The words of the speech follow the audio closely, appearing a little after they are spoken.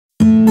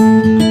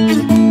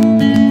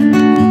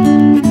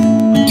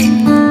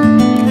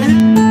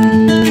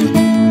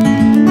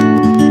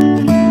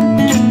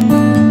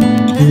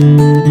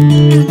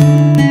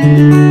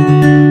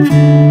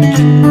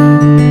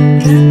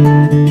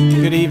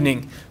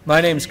My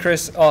name is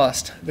Chris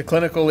Ost, the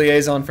clinical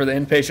liaison for the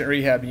inpatient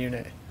rehab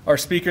unit. Our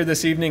speaker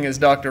this evening is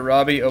Dr.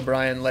 Robbie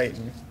O'Brien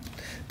Layton.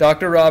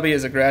 Dr. Robbie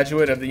is a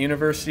graduate of the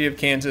University of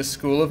Kansas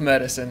School of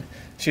Medicine.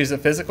 She is a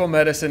physical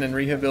medicine and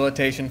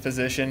rehabilitation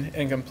physician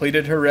and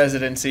completed her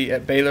residency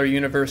at Baylor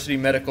University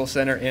Medical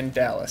Center in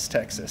Dallas,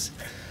 Texas.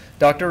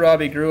 Dr.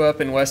 Robbie grew up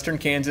in western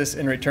Kansas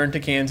and returned to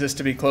Kansas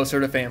to be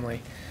closer to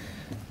family.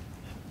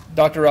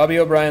 Dr. Robbie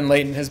O'Brien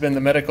Layton has been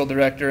the medical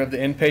director of the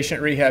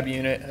inpatient rehab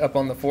unit up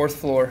on the 4th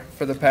floor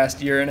for the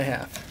past year and a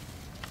half.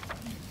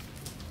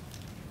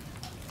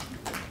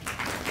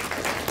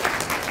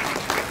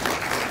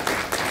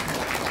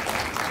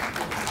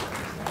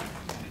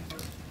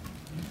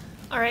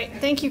 All right,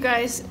 thank you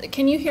guys.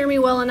 Can you hear me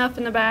well enough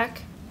in the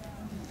back?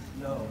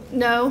 No.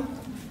 No?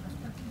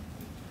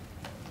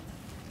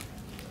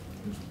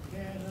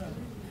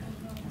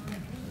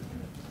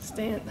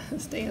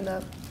 Stand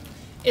up.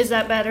 Is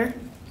that better?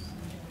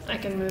 I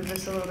can move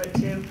this a little bit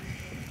too.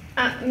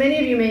 Many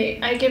of you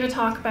I gave a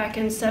talk back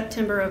in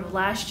September of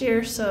last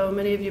year, so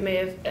many of you may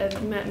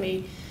have met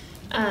me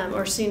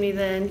or seen me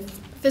then.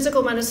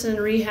 Physical medicine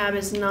and rehab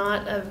is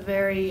not a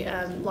very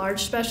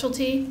large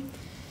specialty,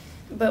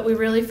 but we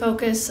really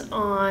focus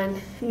on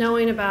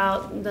knowing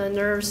about the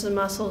nerves, the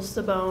muscles,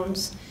 the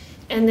bones,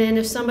 and then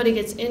if somebody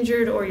gets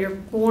injured or you're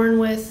born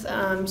with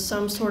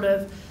some sort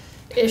of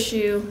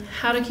issue,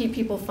 how to keep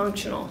people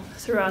functional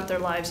throughout their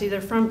lives, either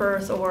from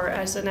birth or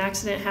as an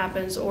accident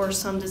happens or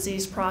some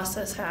disease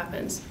process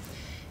happens.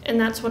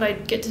 And that's what I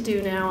get to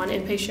do now on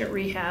inpatient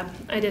rehab.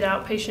 I did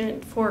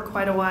outpatient for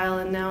quite a while,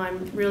 and now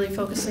I'm really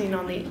focusing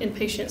on the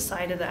inpatient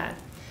side of that.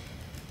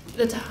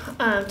 The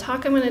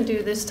talk I'm going to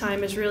do this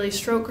time is really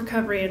stroke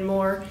recovery and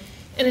more,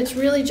 and it's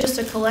really just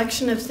a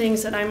collection of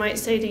things that I might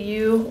say to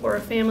you or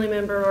a family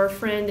member or a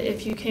friend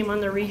if you came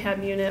on the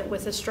rehab unit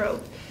with a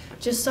stroke.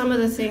 Just some of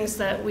the things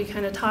that we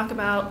kind of talk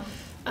about,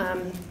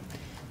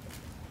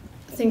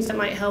 things that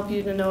might help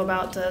you to know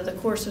about the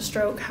course of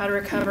stroke, how to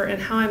recover,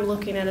 and how I'm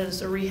looking at it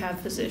as a rehab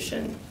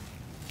physician.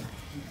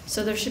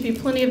 So there should be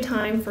plenty of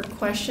time for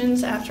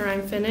questions after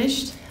I'm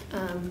finished.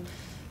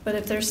 But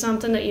if there's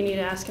something that you need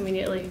to ask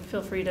immediately,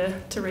 feel free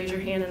to raise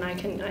your hand and I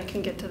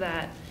can get to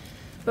that.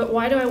 But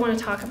why do I want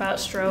to talk about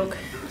stroke?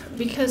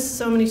 Because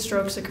so many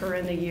strokes occur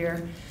in the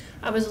year.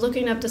 I was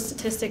looking up the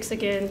statistics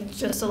again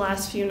just the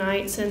last few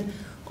nights, and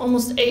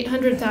almost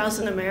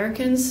 800,000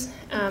 Americans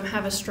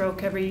have a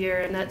stroke every year,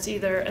 and that's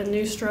either a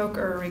new stroke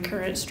or a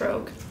recurrent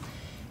stroke.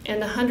 And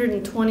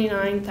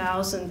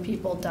 129,000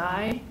 people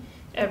die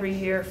every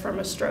year from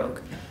a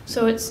stroke.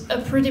 So it's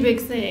a pretty big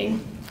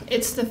thing.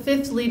 It's the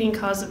 5th leading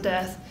cause of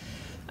death.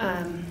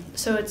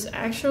 So it's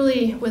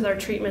actually, with our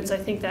treatments, I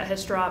think that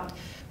has dropped.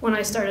 When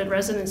I started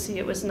residency,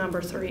 it was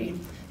number 3.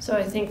 So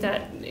I think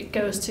that it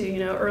goes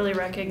to early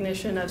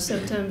recognition of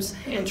symptoms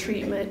and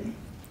treatment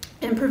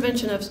and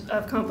prevention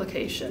of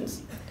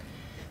complications.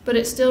 But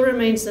it still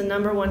remains the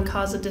number 1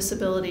 cause of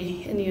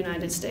disability in the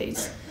United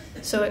States.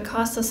 So it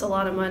costs us a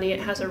lot of money. It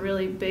has a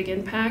really big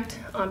impact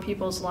on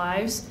people's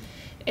lives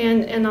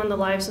and on the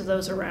lives of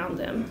those around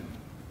them.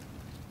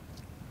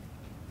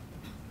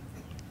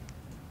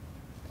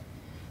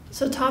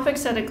 So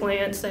topics at a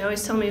glance, they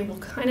always tell me, well,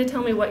 kind of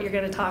tell me what you're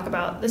going to talk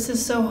about. This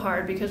is so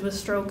hard because with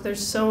stroke,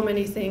 there's so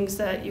many things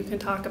that you can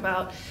talk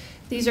about.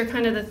 These are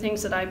kind of the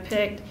things that I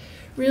picked.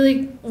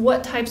 Really,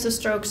 what types of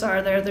strokes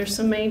are there? There's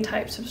some main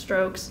types of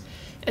strokes.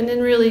 And then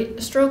really,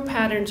 stroke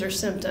patterns or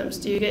symptoms.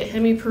 Do you get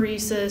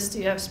hemiparesis? Do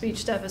you have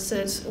speech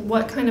deficits?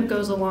 What kind of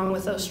goes along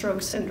with those stroke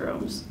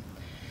syndromes?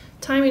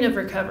 Timing of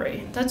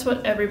recovery. That's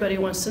what everybody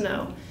wants to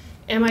know.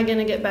 Am I going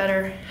to get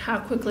better? How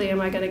quickly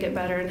am I going to get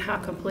better, and how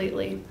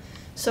completely?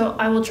 So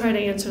I will try to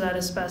answer that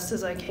as best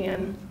as I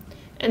can.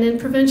 And then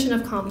prevention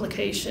of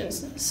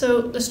complications.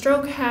 So the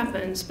stroke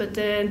happens, but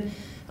then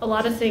a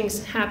lot of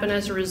things happen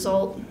as a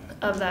result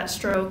of that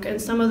stroke,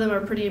 and some of them are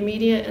pretty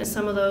immediate, and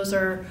some of those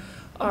are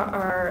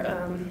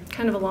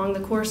kind of along the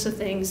course of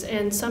things,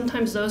 and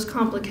sometimes those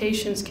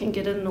complications can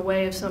get in the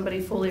way of somebody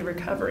fully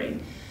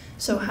recovering.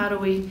 So how do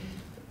we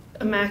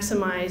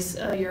maximize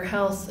your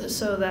health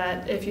so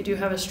that if you do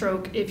have a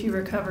stroke, if you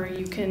recover,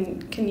 you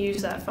can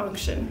use that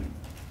function?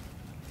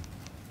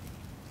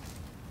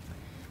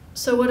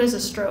 So what is a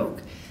stroke?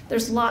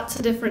 There's lots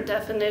of different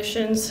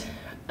definitions.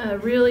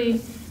 Really,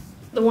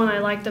 the one I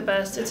like the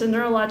best, it's a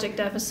neurologic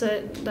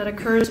deficit that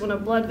occurs when a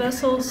blood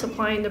vessel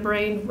supplying the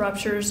brain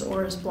ruptures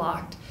or is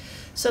blocked.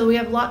 So we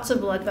have lots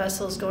of blood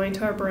vessels going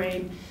to our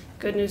brain.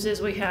 Good news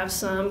is we have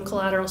some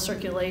collateral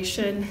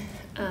circulation.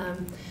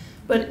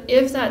 But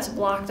if that's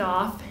blocked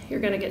off,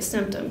 you're going to get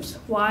symptoms.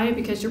 Why?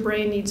 Because your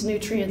brain needs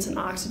nutrients and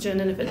oxygen,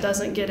 and if it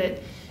doesn't get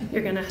it,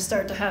 you're going to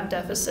start to have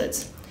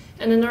deficits.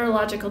 And a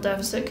neurological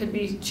deficit could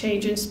be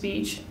change in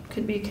speech,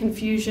 could be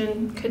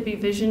confusion, could be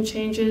vision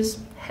changes,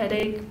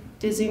 headache,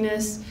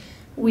 dizziness,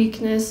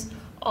 weakness,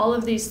 all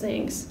of these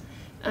things.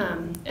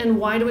 And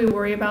why do we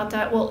worry about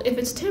that? Well, if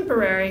it's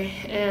temporary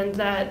and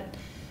that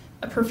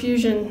a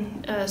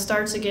perfusion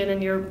starts again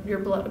and your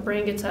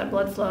brain gets that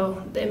blood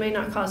flow, they may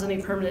not cause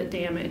any permanent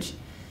damage.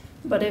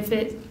 But if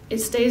it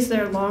stays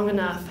there long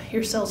enough,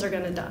 your cells are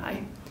going to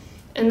die.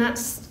 And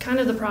that's kind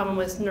of the problem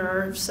with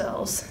nerve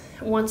cells.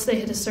 Once they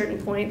hit a certain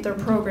point, they're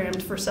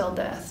programmed for cell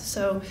death.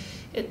 So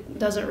it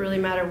doesn't really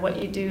matter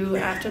what you do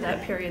after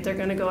that period, they're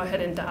going to go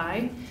ahead and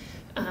die.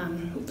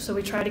 So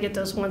we try to get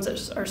those ones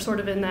that are sort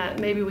of in that,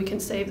 maybe we can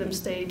save them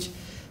stage,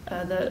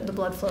 the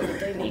blood flow that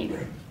they need.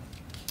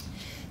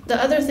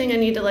 The other thing I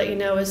need to let you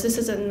know is this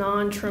is a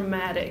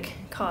non-traumatic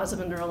cause of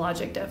a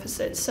neurologic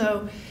deficit.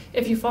 So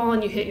if you fall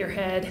and you hit your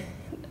head,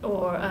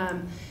 or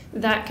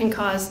that can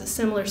cause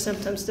similar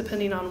symptoms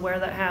depending on where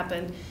that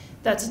happened.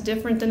 That's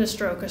different than a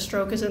stroke. A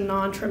stroke is a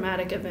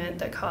non-traumatic event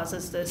that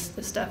causes this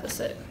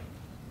deficit.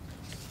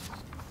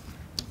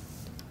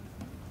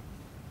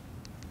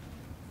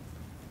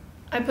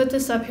 I put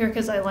this up here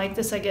because I like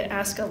this. I get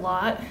asked a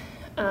lot.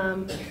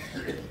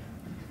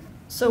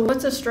 So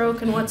what's a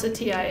stroke and what's a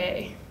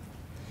TIA?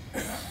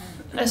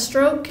 A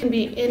stroke can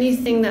be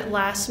anything that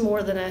lasts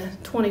more than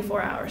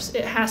 24 hours.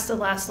 It has to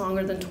last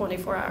longer than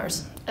 24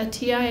 hours. A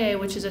TIA,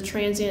 which is a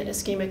transient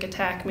ischemic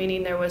attack,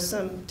 meaning there was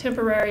some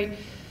temporary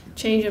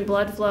change in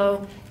blood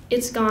flow,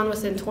 it's gone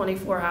within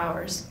 24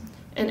 hours.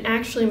 And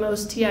actually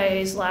most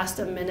TIAs last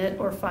a minute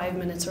or 5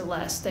 minutes or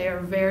less. They are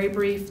very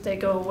brief, they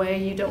go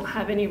away, you don't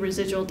have any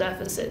residual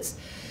deficits.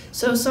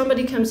 So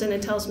somebody comes in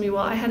and tells me,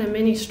 well, I had a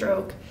mini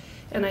stroke.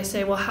 And I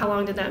say, well, how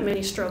long did that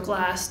mini stroke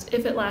last?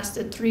 If it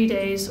lasted 3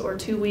 days or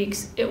 2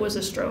 weeks, it was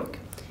a stroke.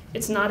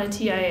 It's not a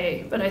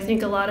TIA, but I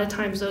think a lot of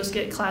times those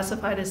get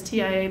classified as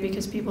TIA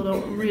because people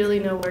don't really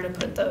know where to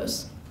put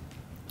those.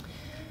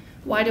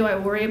 Why do I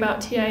worry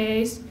about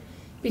TIAs?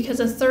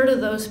 Because a third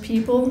of those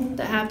people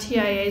that have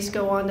TIAs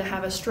go on to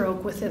have a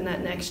stroke within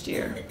that next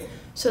year.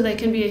 So they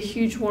can be a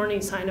huge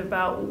warning sign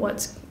about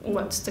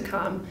what's to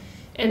come.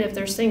 And if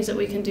there's things that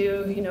we can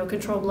do,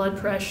 control blood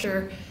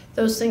pressure,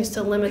 those things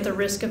to limit the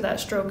risk of that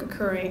stroke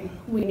occurring,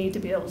 we need to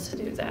be able to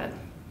do that.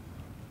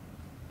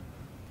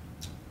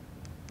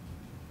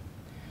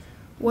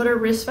 What are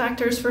risk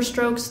factors for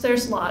strokes?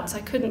 There's lots.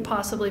 I couldn't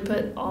possibly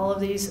put all of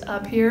these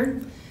up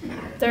here.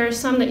 There are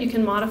some that you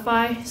can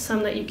modify,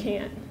 some that you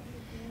can't.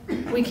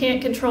 We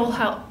can't control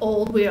how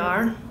old we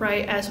are,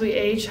 right? As we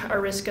age,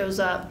 our risk goes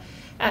up.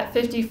 At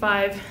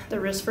 55, the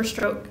risk for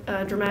stroke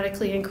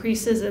dramatically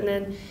increases, and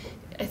then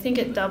I think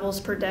it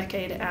doubles per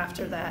decade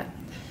after that.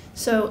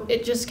 So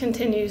it just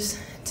continues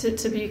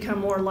to become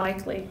more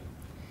likely.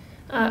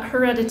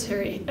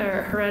 Hereditary,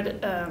 or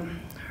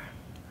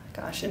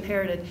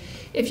inherited.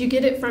 If you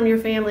get it from your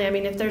family,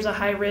 if there's a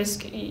high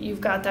risk,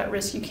 you've got that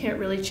risk, you can't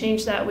really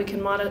change that. We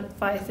can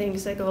modify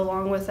things that go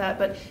along with that,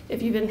 but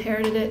if you've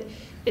inherited it,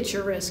 it's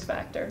your risk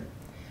factor.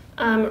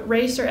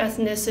 Race or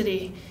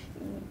ethnicity.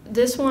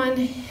 This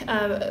one,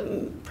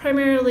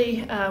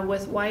 primarily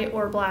with white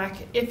or black.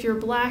 If you're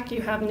black,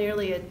 you have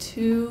nearly a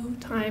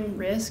 2-time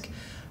risk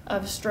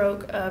of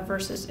stroke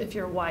versus if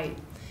you're white.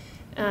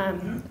 I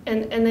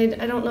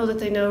don't know that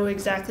they know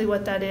exactly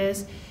what that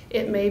is.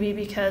 It may be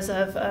because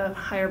of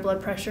higher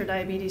blood pressure,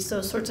 diabetes,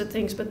 those sorts of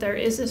things, but there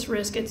is this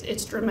risk.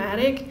 It's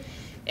dramatic.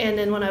 And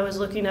then when I was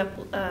looking up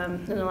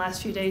in the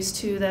last few days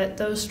too, that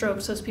those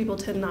strokes, those people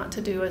tend not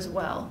to do as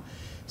well.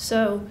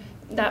 So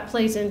that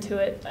plays into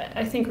it.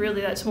 I think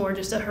really that's more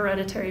just a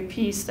hereditary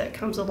piece that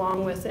comes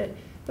along with it,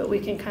 but we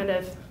can kind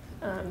of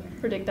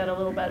predict that a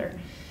little better.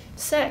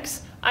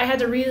 Sex. I had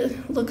to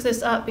look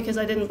this up because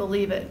I didn't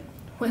believe it.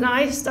 When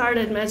I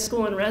started med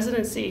school and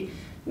residency,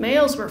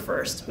 males were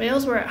first.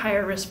 Males were at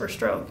higher risk for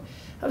stroke.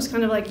 I was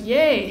kind of like,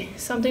 yay,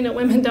 something that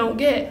women don't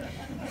get.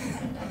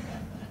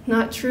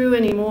 Not true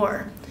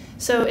anymore.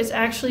 So it's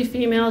actually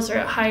females are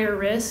at higher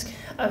risk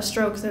of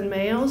stroke than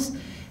males,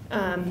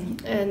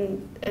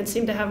 and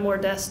seem to have more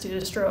deaths due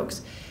to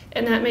strokes.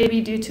 And that may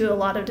be due to a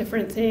lot of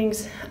different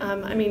things.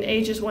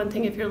 Age is one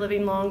thing if you're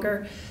living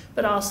longer,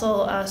 but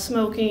also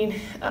smoking,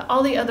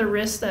 all the other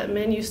risks that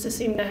men used to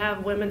seem to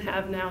have, women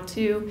have now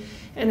too.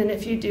 And then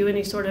if you do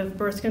any sort of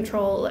birth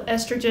control,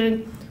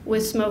 estrogen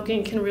with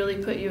smoking can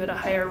really put you at a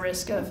higher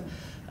risk of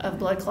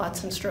blood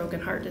clots and stroke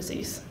and heart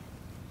disease.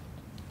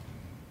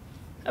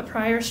 A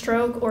prior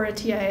stroke or a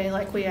TIA,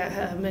 like we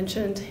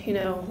mentioned,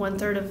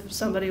 1/3 of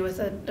somebody with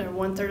or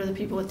 1/3 of the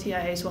people with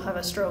TIAs will have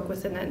a stroke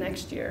within that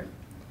next year.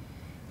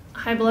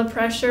 High blood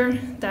pressure,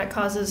 that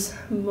causes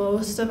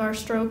most of our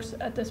strokes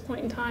at this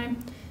point in time.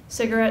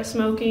 Cigarette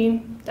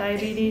smoking,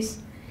 diabetes.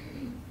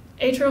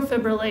 Atrial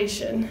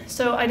fibrillation.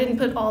 So I didn't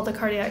put all the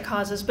cardiac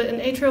causes, but in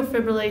atrial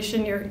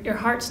fibrillation, your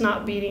heart's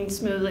not beating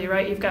smoothly,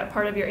 right? You've got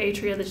part of your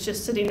atria that's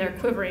just sitting there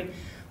quivering.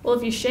 Well,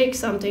 if you shake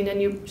something, and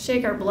you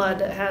shake our blood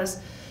that has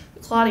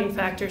clotting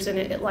factors in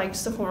it, it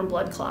likes to form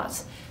blood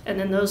clots. And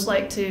then those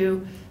like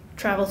to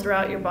travel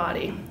throughout your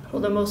body.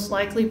 Well, the most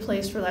likely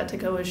place for that to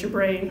go is your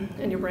brain,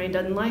 and your brain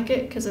doesn't like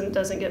it because then it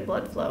doesn't get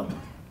blood flow.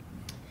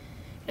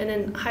 And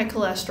then high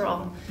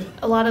cholesterol.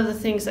 A lot of the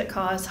things that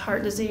cause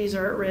heart disease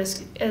are at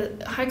risk.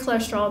 High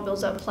cholesterol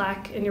builds up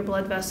plaque in your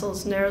blood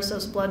vessels, narrows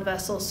those blood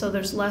vessels, so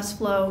there's less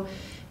flow,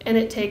 and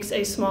it takes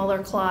a smaller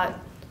clot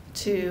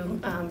to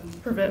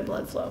prevent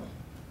blood flow.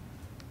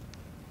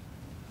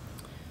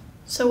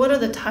 So what are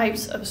the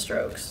types of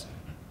strokes?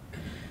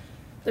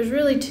 There's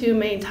really 2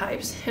 main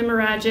types,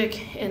 hemorrhagic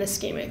and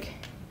ischemic.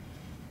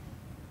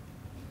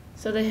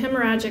 So the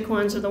hemorrhagic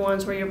ones are the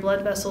ones where your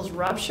blood vessels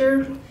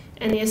rupture,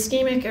 and the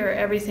ischemic are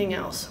everything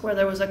else, where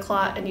there was a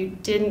clot and you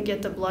didn't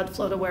get the blood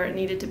flow to where it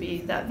needed to be.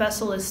 That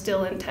vessel is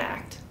still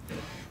intact.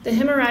 The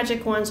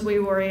hemorrhagic ones we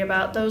worry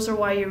about, those are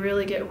why you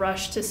really get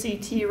rushed to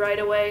CT right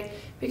away,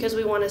 because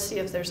we want to see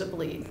if there's a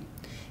bleed.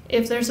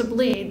 If there's a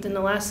bleed, then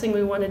the last thing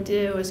we want to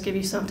do is give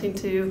you something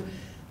to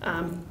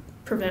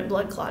prevent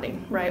blood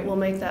clotting, right? We'll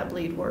make that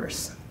bleed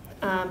worse.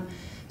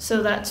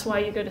 So that's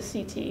why you go to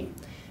CT.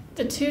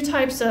 The two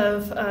types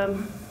of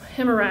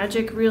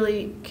hemorrhagic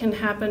really can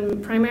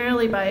happen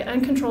primarily by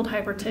uncontrolled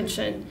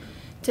hypertension,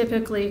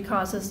 typically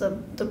causes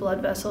the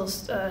blood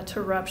vessels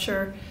to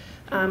rupture,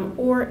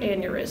 or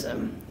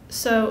aneurysm.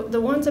 So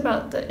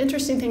the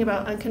interesting thing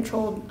about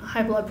uncontrolled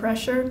high blood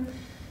pressure,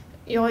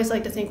 you always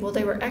like to think, well,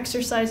 they were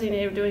exercising,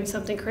 they were doing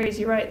something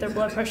crazy, right? Their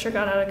blood pressure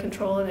got out of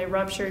control and they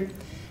ruptured.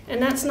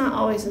 And that's not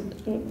always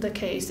the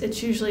case.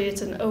 It's usually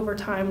an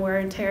overtime wear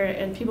and tear,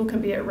 and people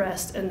can be at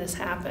rest and this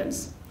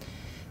happens.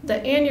 The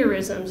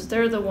aneurysms,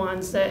 they're the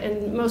ones that,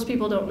 and most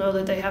people don't know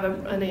that they have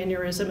an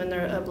aneurysm in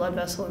a blood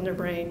vessel in their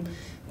brain,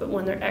 but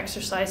when they're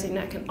exercising,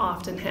 that can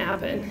often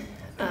happen,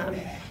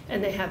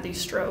 and they have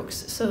these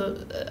strokes.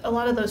 So a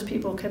lot of those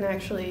people can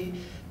actually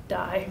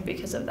die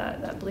because of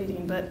that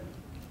bleeding, but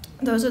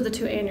those are the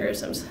two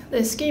aneurysms. The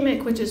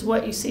ischemic, which is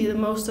what you see the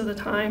most of the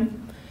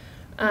time,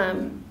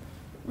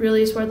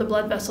 really is where the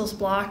blood vessel's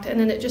blocked, and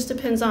then it just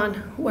depends on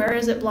where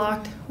is it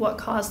blocked, what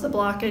caused the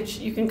blockage.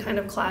 You can kind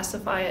of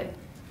classify it.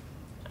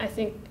 I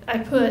think I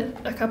put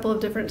a couple of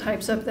different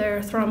types up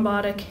there: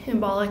 thrombotic,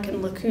 embolic,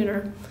 and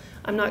lacunar.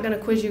 I'm not going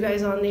to quiz you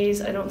guys on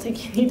these. I don't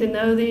think you need to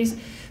know these,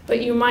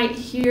 but you might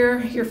hear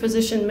your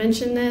physician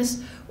mention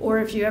this, or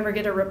if you ever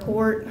get a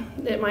report,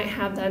 it might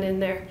have that in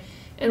there.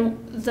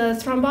 And the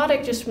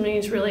thrombotic just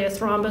means really a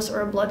thrombus or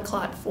a blood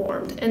clot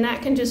formed. And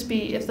that can just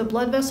be if the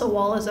blood vessel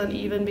wall is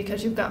uneven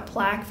because you've got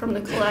plaque from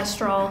the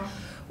cholesterol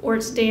or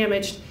it's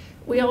damaged.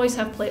 We always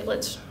have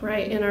platelets,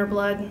 right, in our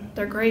blood.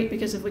 They're great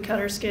because if we cut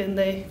our skin,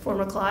 they form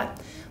a clot.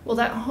 Well,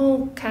 that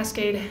whole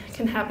cascade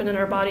can happen in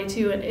our body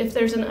too. And if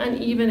there's an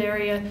uneven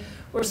area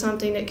or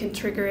something that can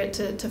trigger it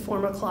to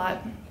form a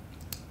clot,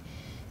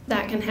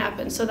 that can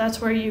happen. So that's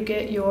where you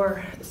get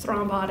your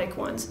thrombotic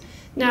ones.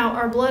 Now,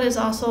 our blood is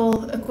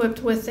also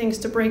equipped with things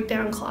to break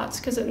down clots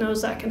because it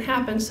knows that can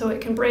happen, so it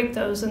can break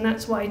those, and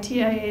that's why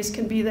TIAs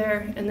can be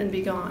there and then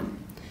be gone.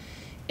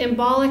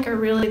 Embolic are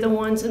really the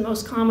ones, and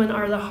most common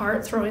are the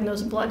heart throwing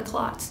those blood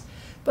clots.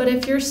 But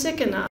if you're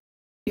sick enough,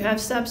 you have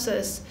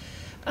sepsis,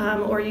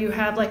 or you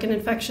have like an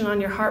infection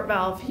on your heart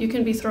valve, you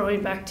can be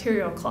throwing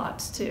bacterial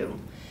clots too.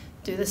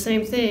 Do the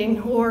same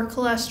thing, or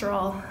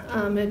cholesterol.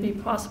 It'd be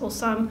possible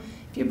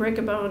if you break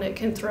a bone, it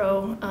can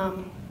throw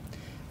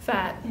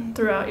fat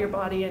throughout your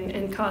body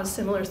and cause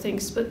similar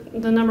things. But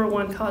the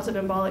 #1 cause of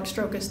embolic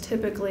stroke is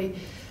typically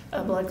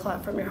a blood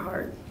clot from your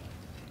heart.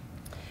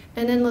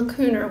 And then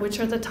lacunar,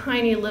 which are the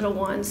tiny little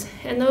ones.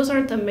 And those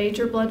aren't the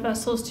major blood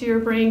vessels to your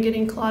brain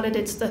getting clotted.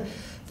 It's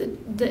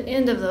the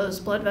end of those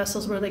blood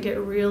vessels where they get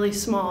really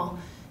small.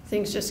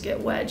 Things just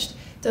get wedged.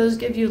 Those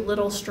give you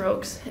little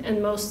strokes.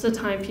 And most of the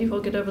time people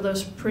get over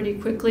those pretty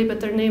quickly, but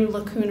they're named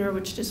lacunar,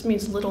 which just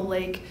means little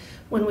lake.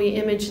 When we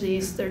image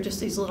these, they're just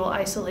these little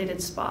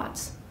isolated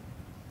spots.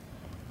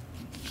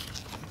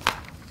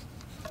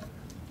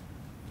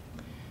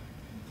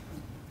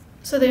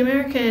 So the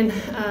American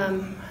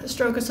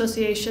Stroke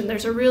Association,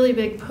 there's a really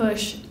big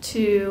push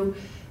to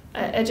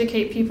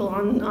educate people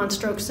on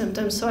stroke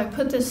symptoms. So I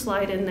put this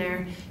slide in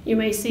there. You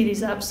may see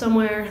these up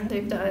somewhere.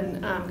 They've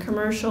done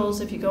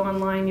commercials. If you go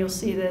online, you'll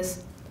see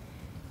this.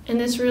 And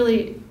this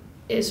really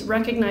is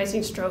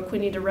recognizing stroke. We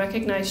need to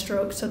recognize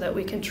stroke so that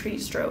we can treat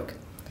stroke.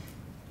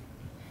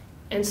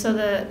 And so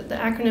the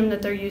acronym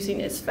that they're using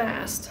is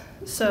FAST.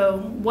 So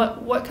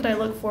what could I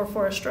look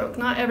for a stroke?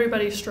 Not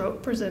everybody's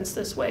stroke presents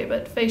this way,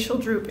 but facial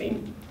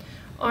drooping,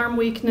 arm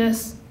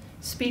weakness,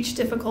 speech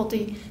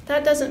difficulty.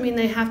 That doesn't mean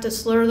they have to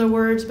slur the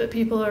words, but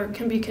people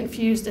can be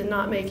confused and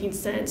not making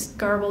sense,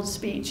 garbled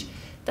speech.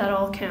 That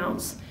all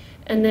counts.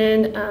 And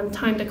then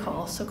time to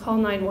call, so call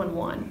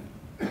 911.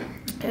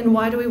 And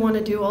why do we want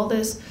to do all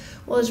this?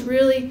 Well, it's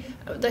really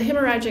the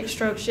hemorrhagic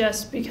strokes,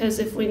 yes, because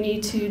if we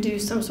need to do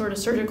some sort of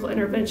surgical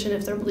intervention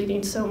if they're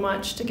bleeding so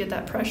much to get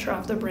that pressure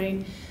off the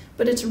brain,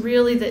 but it's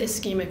really the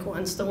ischemic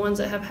ones, the ones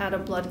that have had a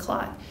blood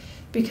clot,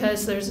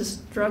 because there's this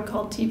drug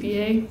called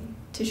TPA,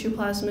 tissue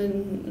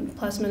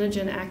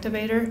plasminogen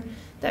activator,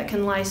 that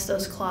can lyse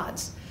those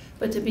clots.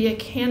 But to be a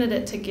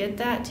candidate to get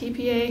that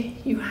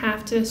TPA, you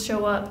have to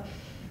show up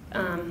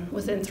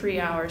within 3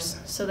 hours.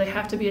 So they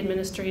have to be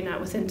administering that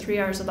within 3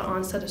 hours of the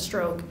onset of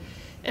stroke.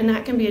 And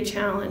that can be a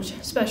challenge,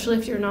 especially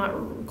if you're not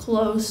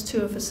close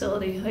to a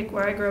facility. Like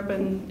where I grew up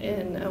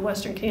in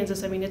western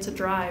Kansas, I mean, it's a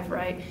drive,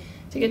 right,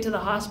 to get to the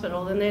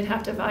hospital. Then they'd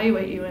have to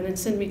evaluate you and then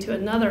send me to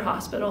another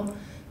hospital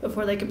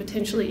before they could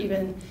potentially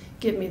even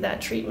give me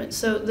that treatment.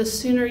 So the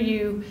sooner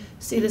you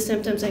see the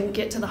symptoms and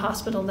get to the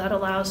hospital, that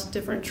allows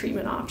different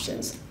treatment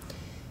options.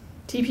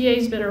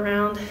 TPA's been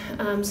around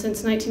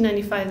since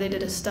 1995. They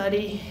did a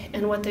study,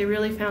 and what they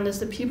really found is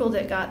the people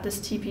that got this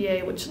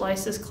TPA, which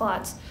lyses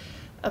clots,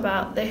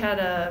 they had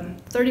a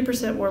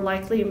 30% more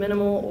likely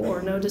minimal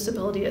or no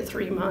disability at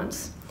 3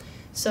 months.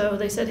 So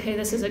they said, hey,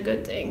 this is a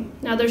good thing.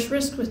 Now there's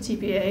risk with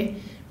TPA,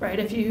 right?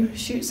 If you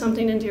shoot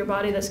something into your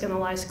body that's going to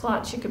lyse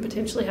clots, you could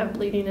potentially have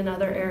bleeding in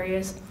other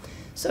areas.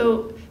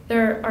 So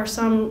there are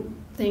some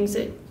things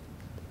that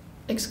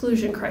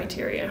exclusion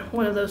criteria.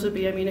 One of those would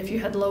be, if you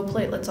had low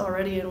platelets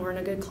already and were in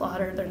a good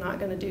clotter, they're not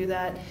going to do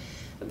that.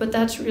 But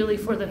that's really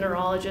for the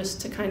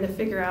neurologist to kind of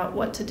figure out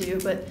what to do.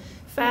 But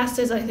fast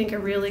is, I think, a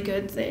really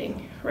good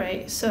thing,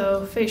 right?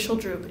 So facial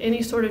droop,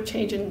 any sort of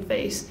change in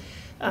face,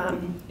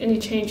 any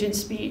change in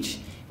speech,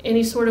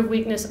 any sort of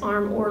weakness,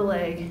 arm or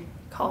leg,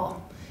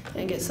 call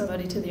and get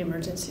somebody to the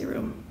emergency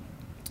room.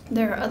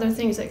 There are other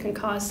things that can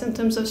cause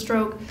symptoms of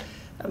stroke,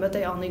 but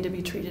they all need to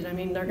be treated.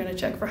 They're going to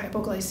check for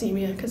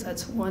hypoglycemia because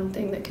that's one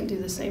thing that can do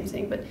the same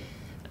thing, but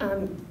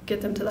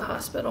get them to the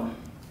hospital.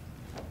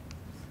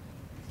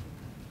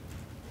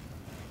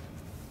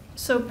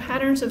 So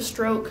patterns of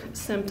stroke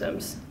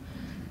symptoms.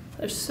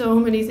 There's so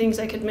many things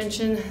I could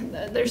mention.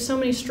 There's so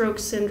many stroke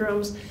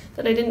syndromes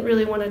that I didn't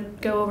really want to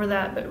go over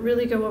that, but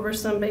really go over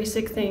some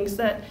basic things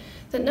that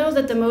know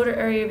that the motor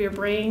area of your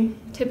brain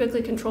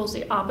typically controls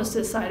the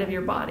opposite side of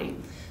your body.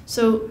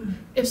 So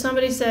if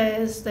somebody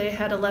says they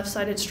had a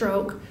left-sided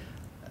stroke,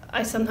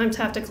 I sometimes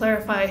have to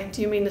clarify,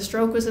 do you mean the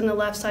stroke was in the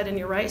left side and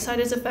your right side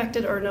is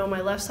affected, or no,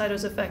 my left side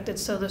was affected,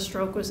 so the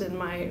stroke was in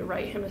my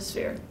right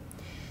hemisphere.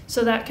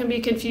 So that can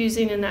be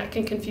confusing and that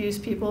can confuse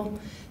people.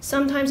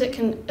 Sometimes it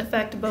can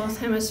affect both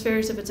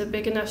hemispheres if it's a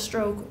big enough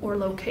stroke or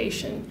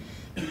location.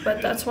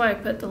 But that's why I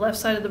put the left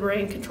side of the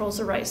brain controls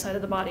the right side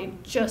of the body,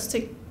 just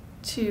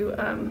to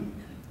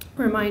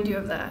remind you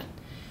of that.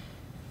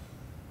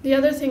 The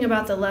other thing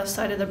about the left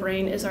side of the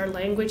brain is our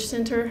language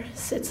center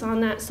sits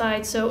on that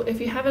side. So if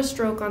you have a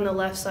stroke on the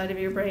left side of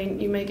your brain,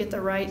 you may get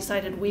the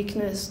right-sided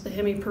weakness, the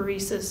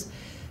hemiparesis,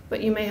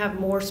 but you may have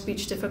more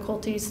speech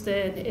difficulties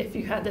than if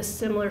you had this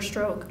similar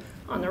stroke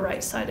on the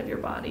right side of your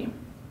body.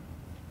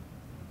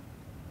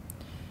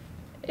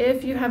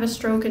 If you have a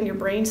stroke in your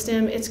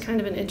brainstem, it's kind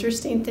of an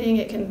interesting thing.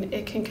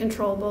 It can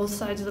control both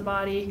sides of the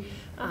body,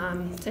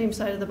 same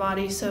side of the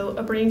body. So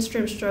a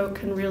brainstem stroke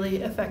can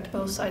really affect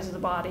both sides of the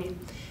body.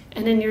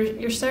 And then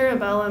your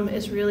cerebellum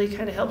is really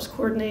kind of helps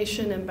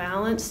coordination and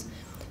balance.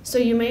 So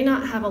you may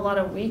not have a lot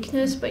of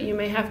weakness, but you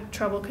may have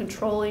trouble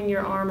controlling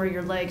your arm or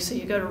your leg. So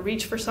you go to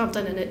reach for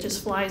something and it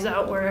just flies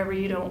out wherever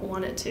you don't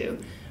want it to,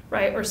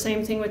 right? Or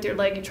same thing with your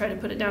leg, you try to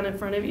put it down in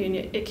front of you and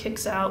it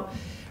kicks out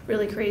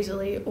really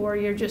crazily, or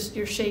you're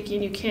shaky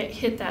and you can't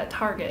hit that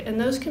target. And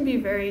those can be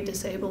very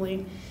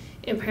disabling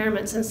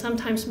impairments and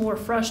sometimes more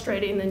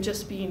frustrating than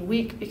just being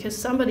weak, because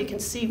somebody can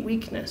see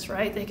weakness,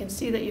 right? They can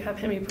see that you have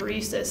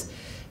hemiparesis.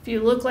 If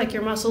you look like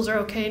your muscles are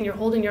okay and you're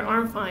holding your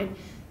arm fine,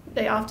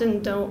 they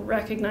often don't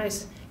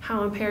recognize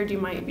how impaired you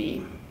might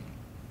be.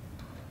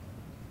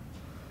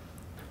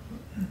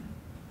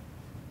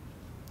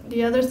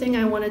 The other thing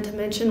I wanted to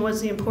mention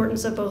was the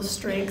importance of both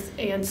strength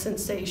and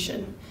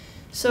sensation.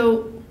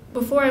 So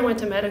before I went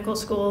to medical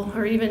school,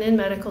 or even in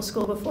medical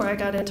school before I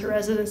got into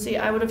residency,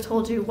 I would have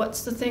told you,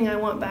 what's the thing I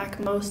want back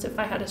most if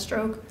I had a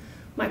stroke?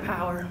 My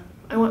power.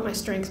 I want my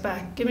strength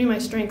back. Give me my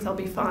strength, I'll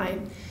be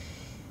fine.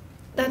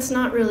 That's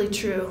not really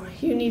true.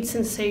 You need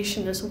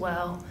sensation as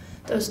well.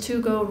 Those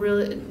two go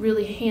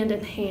really hand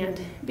in hand,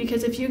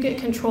 because if you get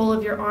control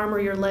of your arm or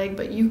your leg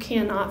but you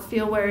cannot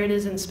feel where it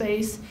is in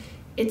space,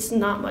 it's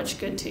not much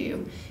good to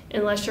you.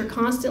 Unless you're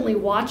constantly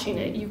watching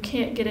it, you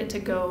can't get it to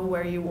go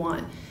where you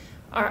want.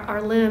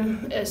 Our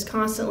limb is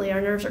constantly,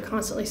 our nerves are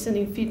constantly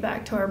sending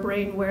feedback to our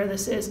brain where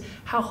this is.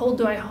 How hard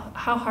do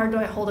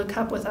I hold a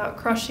cup without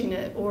crushing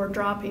it or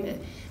dropping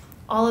it?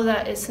 All of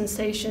that is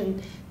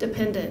sensation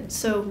dependent.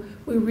 So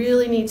we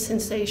really need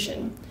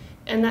sensation.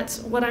 And that's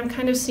what I'm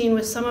kind of seeing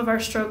with some of our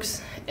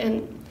strokes,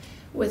 and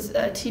with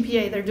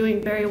TPA, they're doing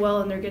very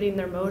well and they're getting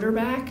their motor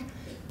back,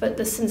 but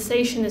the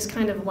sensation is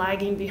kind of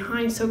lagging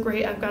behind. So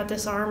great, I've got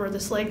this arm or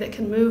this leg that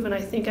can move and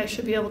I think I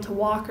should be able to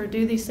walk or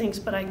do these things,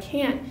 but I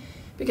can't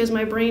because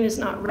my brain is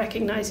not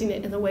recognizing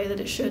it in the way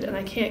that it should, and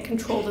I can't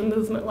control the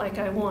movement like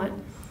I want.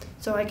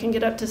 So I can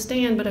get up to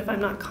stand, but if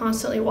I'm not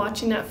constantly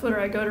watching that foot, or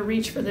I go to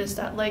reach for this,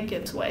 that leg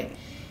gives way.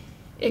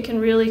 It can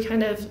really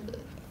kind of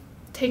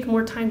take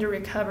more time to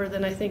recover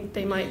than I think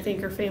they might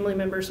think, or family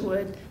members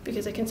would,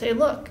 because they can say,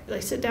 look, they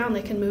sit down,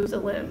 they can move the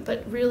limb.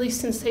 But really,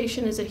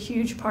 sensation is a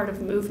huge part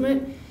of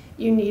movement.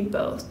 You need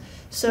both.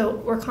 So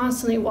we're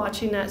constantly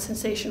watching that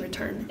sensation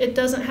return. It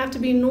doesn't have to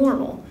be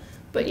normal,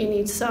 but you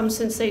need some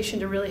sensation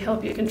to really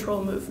help you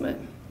control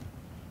movement.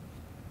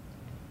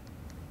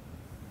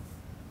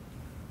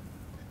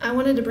 I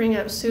wanted to bring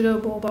up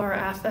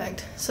pseudobulbar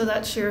affect. So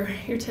that's your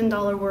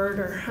 $10 word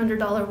or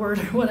 $100 word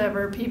or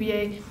whatever,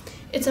 PBA.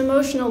 It's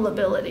emotional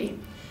lability.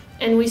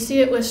 And we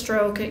see it with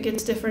stroke. It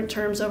gets different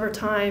terms over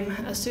time.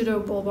 A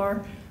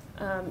pseudobulbar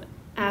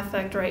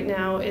affect right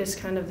now is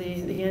kind of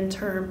the end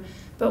term.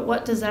 But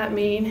what does that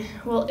mean?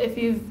 Well, if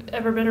you've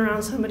ever been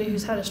around somebody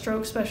who's had a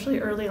stroke, especially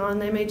early on,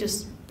 they may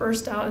just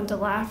burst out into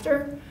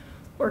laughter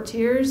or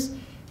tears,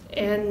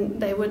 and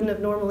they wouldn't have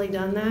normally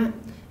done that.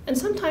 And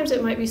sometimes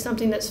it might be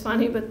something that's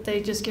funny, but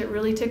they just get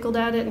really tickled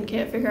at it and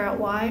can't figure out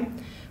why.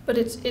 But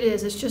it's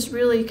just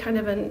really kind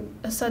of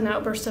a sudden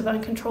outburst of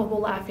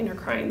uncontrollable laughing or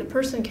crying. The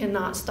person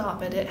cannot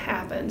stop it, it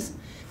happens.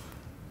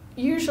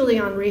 Usually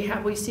on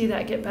rehab, we see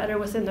that get better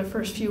within the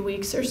first few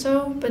weeks or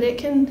so, but it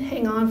can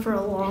hang on for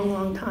a long,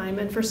 long time,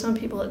 and for some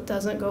people it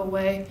doesn't go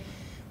away.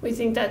 We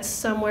think that's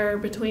somewhere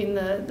between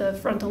the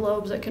frontal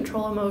lobes that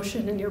control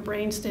emotion and your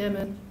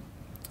brainstem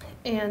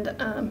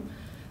and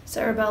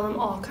cerebellum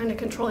all kind of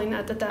controlling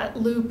that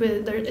loop,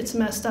 it's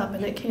messed up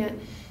and it can't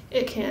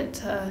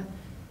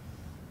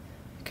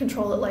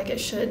control it like it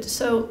should.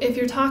 So if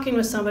you're talking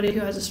with somebody who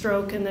has a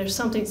stroke and there's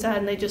something sad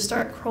and they just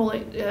start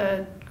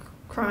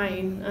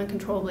crying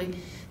uncontrollably,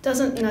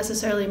 doesn't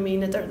necessarily mean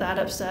that they're that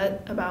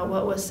upset about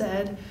what was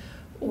said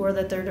or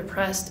that they're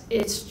depressed.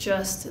 It's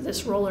just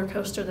this roller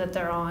coaster that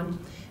they're on.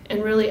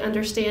 And really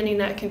understanding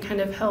that can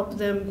kind of help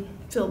them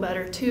feel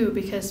better too,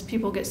 because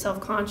people get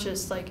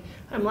self-conscious, like,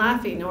 I'm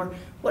laughing, or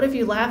what if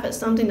you laugh at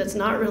something that's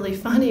not really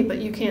funny but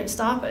you can't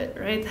stop it,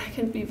 right? That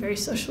can be very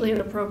socially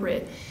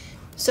inappropriate.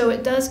 So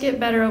it does get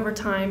better over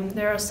time.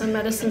 There are some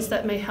medicines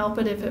that may help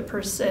it if it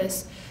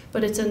persists,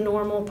 but it's a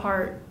normal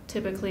part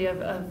typically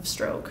of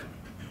stroke.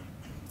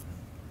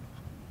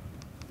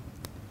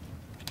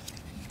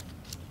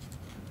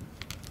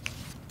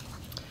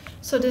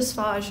 So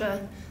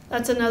dysphagia,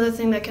 that's another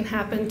thing that can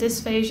happen.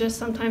 Dysphagia,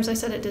 sometimes I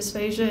said it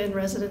dysphagia in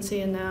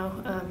residency and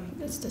now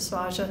it's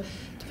dysphagia.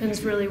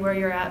 Depends really where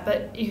you're at,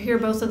 but you hear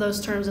both of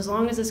those terms. As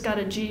long as it's got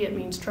a G, it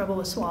means trouble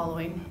with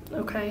swallowing,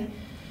 okay?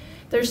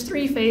 There's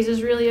 3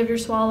 phases really of your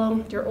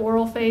swallow. Your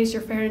oral phase,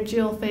 your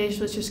pharyngeal phase,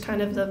 which is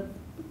kind of the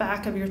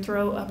back of your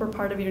throat, upper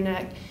part of your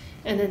neck,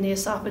 and then the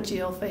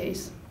esophageal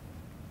phase.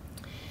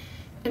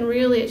 And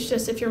really it's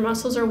just if your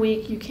muscles are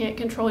weak, you can't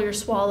control your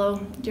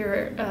swallow,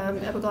 your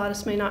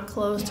epiglottis may not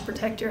close to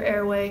protect your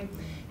airway,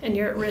 and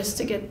you're at risk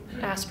to get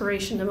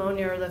aspiration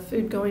pneumonia or the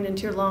food going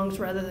into your lungs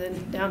rather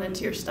than down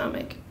into your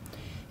stomach.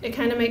 It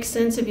kind of makes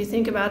sense if you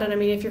think about it. I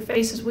mean, if your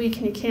face is weak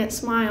and you can't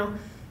smile,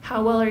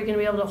 how well are you going to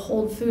be able to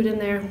hold food in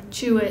there,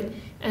 chew it,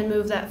 and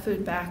move that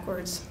food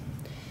backwards?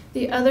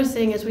 The other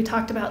thing is we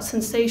talked about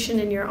sensation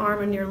in your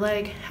arm and your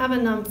leg. Have a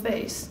numb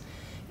face.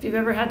 If you've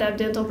ever had to have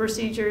dental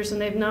procedures and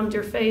they've numbed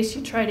your face,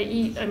 you try to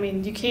eat, I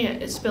mean, you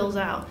can't, it spills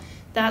out.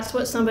 That's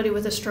what somebody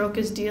with a stroke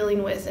is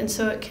dealing with, and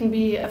so it can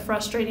be a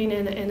frustrating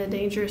and a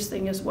dangerous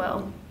thing as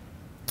well.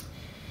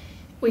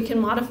 We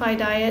can modify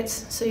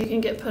diets, so you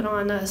can get put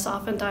on a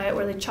softened diet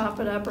where they chop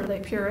it up or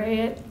they puree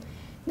it.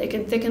 They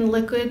can thicken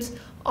liquids.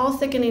 All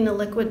thickening a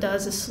liquid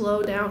does is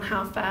slow down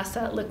how fast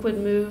that liquid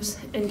moves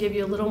and give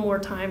you a little more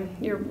time,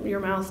 your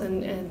mouth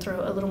and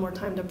throat, a little more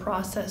time to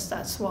process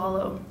that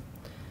swallow.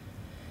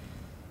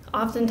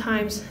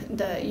 Oftentimes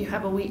you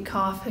have a weak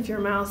cough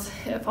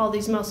if all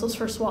these muscles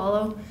for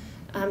swallow,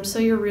 so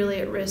you're really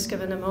at risk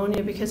of a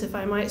pneumonia, because if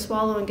I might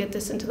swallow and get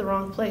this into the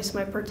wrong place,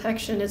 my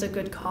protection is a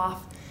good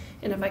cough.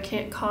 And if I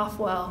can't cough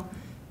well,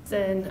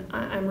 then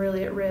I'm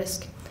really at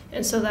risk.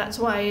 And so that's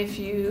why if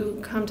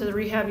you come to the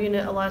rehab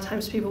unit, a lot of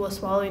times people with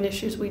swallowing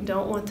issues, we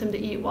don't want them to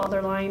eat while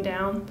they're lying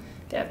down.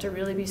 They have to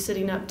really be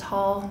sitting up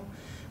tall.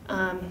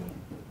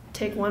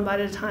 Take one bite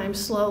at a time,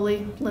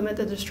 slowly, limit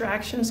the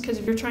distractions, because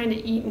if you're trying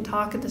to eat and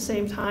talk at the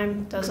same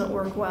time, it doesn't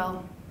work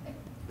well.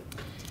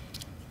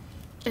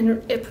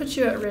 And it puts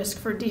you at risk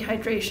for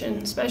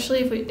dehydration,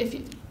 especially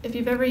if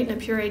you've ever eaten a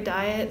pureed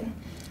diet.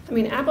 I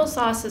mean,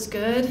 applesauce is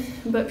good,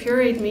 but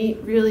pureed meat,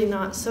 really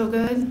not so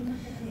good.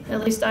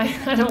 At least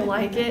I don't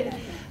like it.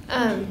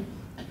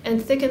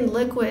 And thickened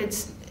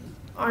liquids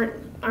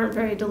aren't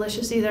very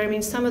delicious either. I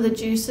mean, some of the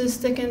juices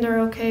thickened are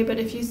okay, but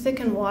if you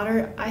thicken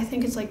water, I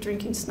think it's like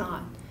drinking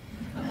snot.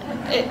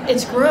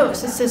 It's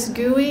gross. It's this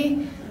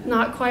gooey,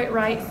 not quite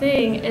right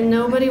thing, and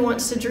nobody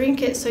wants to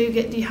drink it, so you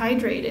get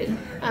dehydrated.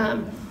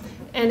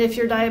 And if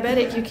you're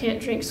diabetic, you can't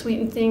drink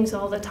sweetened things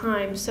all the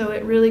time, so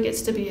it really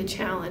gets to be a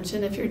challenge.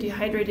 And if you're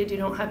dehydrated, you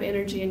don't have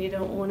energy and you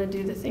don't want to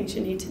do the things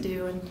you need to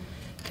do, and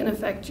can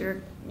affect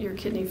your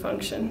kidney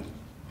function.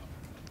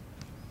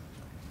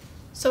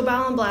 So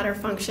bowel and bladder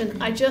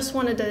function, I just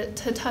wanted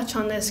to touch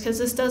on this because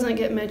this doesn't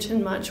get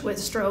mentioned much with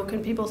stroke,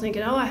 and people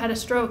thinking, oh, I had a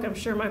stroke, I'm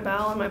sure my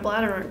bowel and my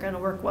bladder aren't going to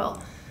work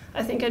well.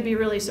 I think I'd be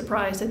really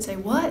surprised. I'd say,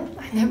 what?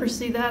 I never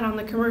see that on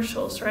the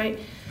commercials, right?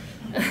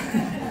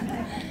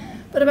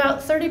 But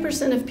about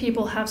 30% of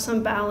people have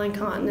some bowel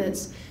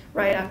incontinence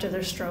right after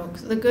their stroke.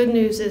 The good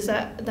news is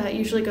that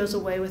usually goes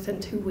away within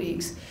 2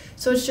 weeks.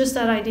 So it's just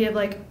that idea of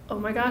like, oh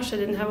my gosh, I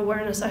didn't have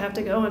awareness, I have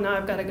to go, and now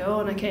I've got to go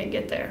and I can't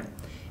get there.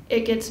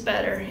 It gets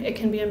better. It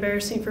can be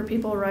embarrassing for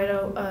people right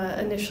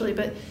initially,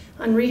 but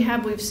on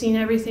rehab we've seen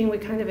everything. We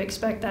kind of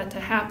expect that to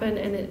happen,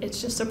 and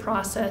it's just a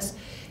process.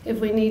 If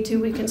we need to,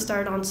 we can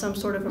start on some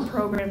sort of a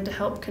program to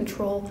help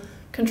control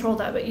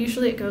that, but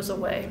usually it goes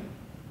away.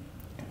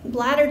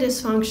 Bladder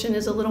dysfunction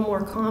is a little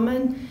more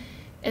common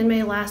and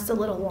may last a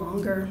little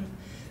longer.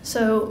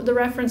 So the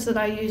reference that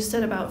I used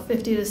said about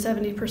 50 to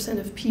 70%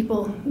 of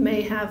people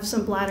may have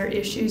some bladder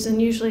issues,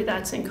 and usually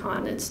that's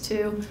incontinence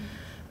too.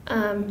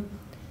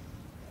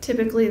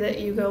 typically that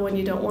you go when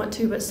you don't want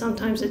to, but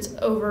sometimes it's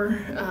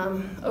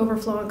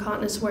overflow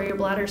incontinence where your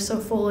bladder's so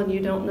full and you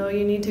don't know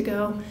you need to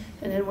go,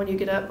 and then when you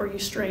get up or you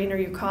strain or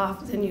you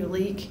cough, then you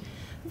leak.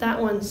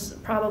 That one's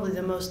probably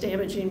the most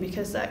damaging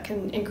because that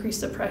can increase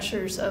the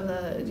pressures of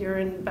the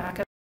urine back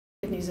up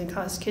the kidneys and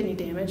cause kidney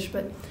damage.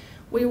 But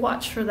we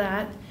watch for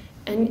that,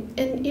 and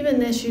even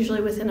this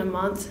usually within a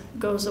month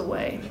goes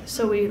away.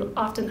 So we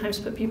oftentimes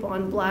put people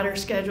on bladder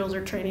schedules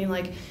or training,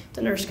 like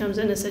the nurse comes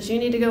in and says, you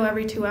need to go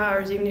every 2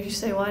 hours. Even if you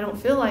say, well, I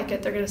don't feel like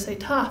it, they're going to say,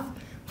 tough,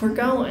 we're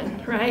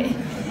going, right?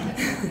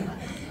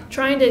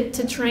 Trying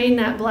to train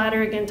that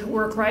bladder again to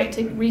work right,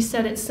 to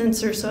reset its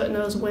sensor so it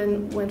knows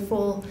when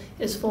full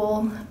is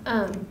full.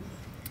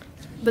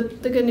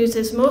 But the good news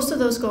is most of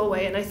those go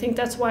away, and I think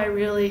that's why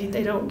really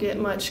they don't get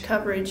much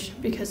coverage,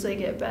 because they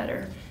get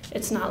better.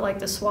 It's not like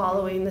the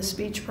swallowing, the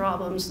speech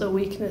problems, the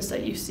weakness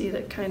that you see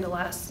that kind of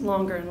lasts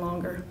longer and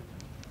longer.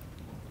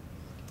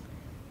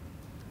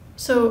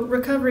 So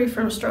recovery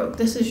from stroke,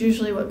 this is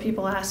usually what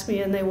people ask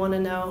me and they want to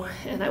know,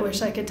 and I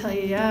wish I could tell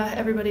you, yeah,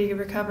 everybody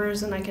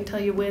recovers and I can tell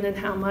you when and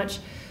how much.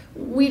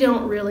 We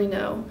don't really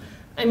know.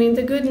 I mean,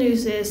 the good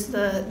news is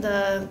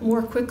the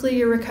more quickly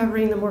you're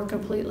recovering, the more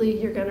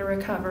completely you're going to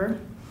recover.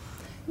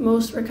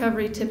 Most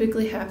recovery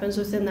typically happens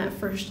within that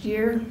first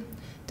year.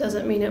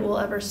 Doesn't mean it will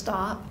ever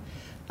stop.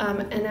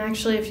 And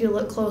actually, if you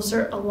look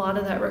closer, a lot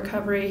of that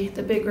recovery,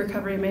 the big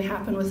recovery, may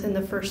happen within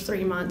the first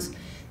 3 months.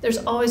 There's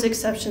always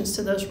exceptions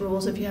to those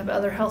rules if you have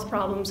other health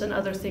problems and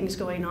other things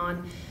going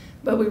on,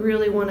 but we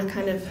really want to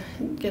kind of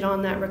get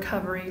on that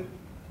recovery.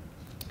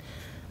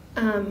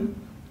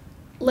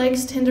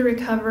 Legs tend to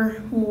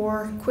recover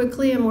more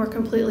quickly and more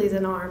completely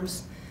than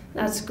arms.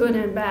 That's good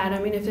and bad. I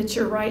mean, if it's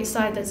your right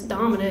side that's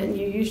dominant and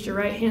you used your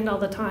right hand all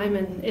the time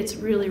and it's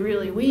really,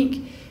 really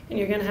weak and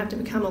you're going to have to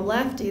become a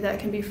lefty, that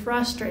can be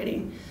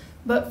frustrating.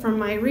 But from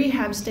my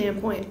rehab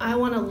standpoint, I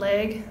want a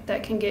leg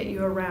that can get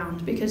you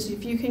around, because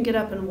if you can get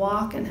up and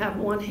walk and have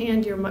one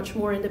hand, you're much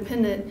more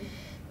independent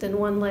than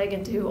one leg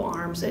and 2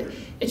 arms.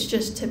 It's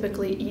just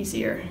typically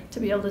easier to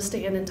be able to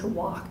stand and to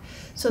walk.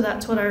 So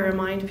that's what I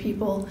remind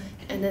people,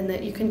 and then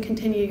that you can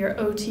continue your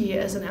OT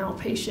as an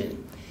outpatient.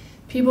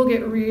 People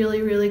get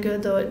really, really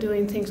good, though, at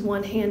doing things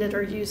one-handed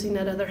or using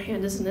that other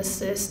hand as an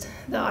assist.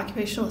 The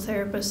occupational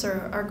therapists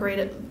are great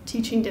at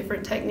teaching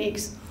different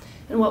techniques,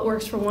 and what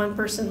works for one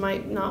person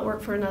might not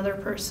work for another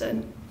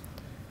person.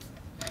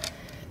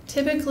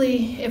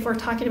 Typically, if we're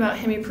talking about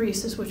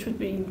hemiparesis, which would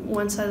be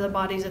one side of the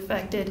body's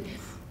affected,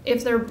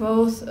 if they're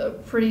both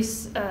pretty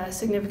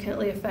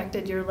significantly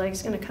affected, your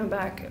leg's going to come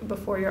back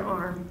before your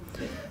arm.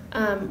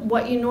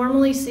 What you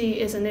normally see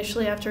is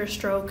initially after a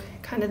stroke,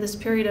 kind of this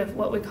period of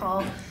what we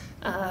call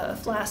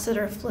flaccid,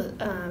 or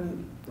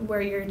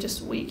where you're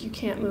just weak, you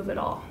can't move at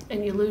all,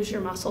 and you lose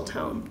your muscle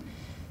tone.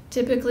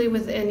 Typically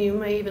and you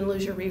may even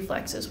lose your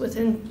reflexes.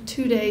 Within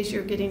 2 days,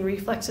 you're getting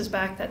reflexes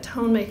back, that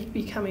tone may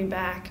be coming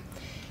back.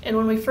 And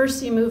when we first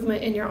see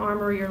movement in your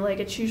arm or your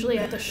leg, it's usually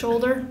at the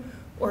shoulder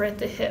or at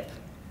the hip.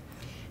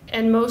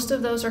 And most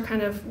of those are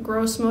kind of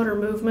gross motor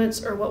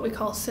movements, or what we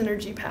call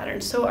synergy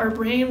patterns. So our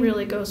brain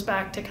really goes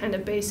back to kind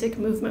of basic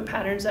movement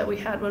patterns that we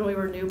had when we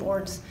were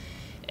newborns,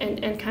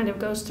 and kind of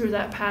goes through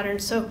that pattern.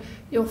 So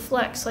you'll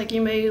flex, like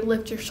you may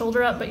lift your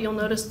shoulder up, but you'll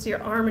notice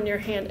your arm and your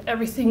hand,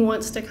 everything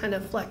wants to kind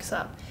of flex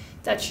up.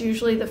 That's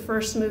usually the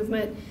first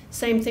movement.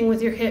 Same thing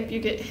with your hip. You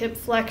get hip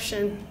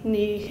flexion,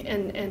 knee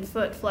and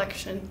foot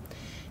flexion.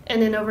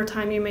 And then over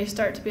time, you may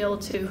start to be able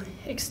to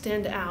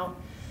extend out.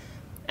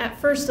 At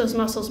first, those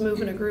muscles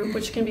move in a group,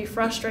 which can be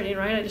frustrating,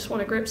 right? I just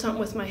want to grip something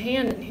with my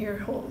hand, and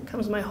here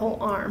comes my whole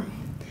arm.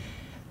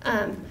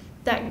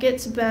 That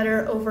gets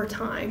better over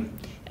time.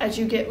 As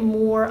you get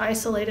more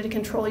isolated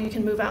control, you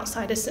can move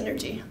outside of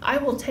synergy. I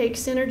will take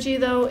synergy,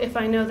 though, if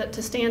I know that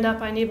to stand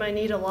up, I need my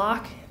knee to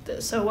lock.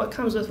 So what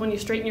comes with when you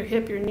straighten your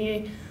hip, your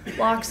knee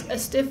locks. A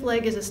stiff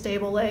leg is a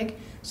stable leg,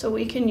 so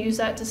we can use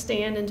that to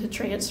stand and to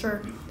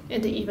transfer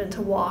and to even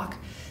to walk.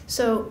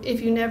 So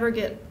if you never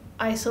get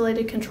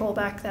isolated control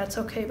back, that's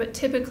okay. But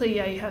typically,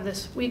 yeah, you have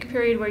this weak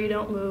period where you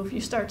don't move.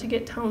 You start to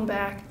get tone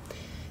back.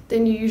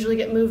 Then you usually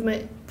get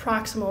movement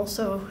proximal,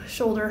 so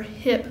shoulder,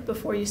 hip,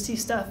 before you see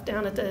stuff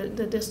down at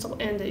the distal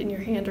end in your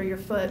hand or your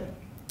foot.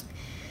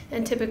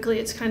 And typically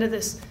it's kind of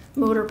this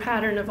motor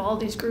pattern of all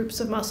these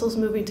groups of muscles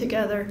moving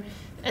together,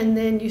 and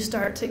then you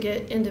start to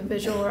get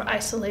individual or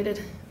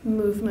isolated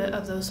movement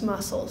of those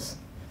muscles.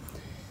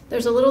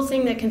 There's a little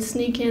thing that can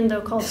sneak in, though,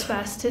 called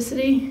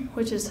spasticity,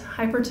 which is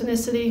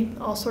hypertonicity,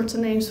 all sorts of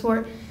names for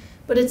it,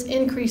 but it's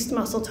increased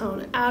muscle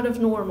tone out of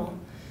normal.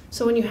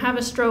 So when you have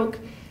a stroke,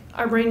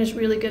 our brain is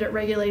really good at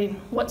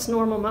regulating what's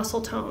normal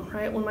muscle tone,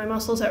 right? When my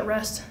muscle's at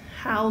rest,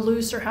 how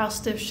loose or how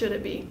stiff should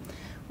it be?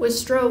 With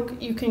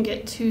stroke, you can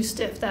get too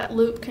stiff. That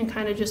loop can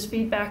kind of just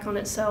feed back on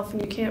itself,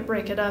 and you can't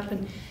break it up,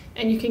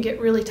 and you can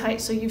get really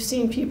tight. So you've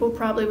seen people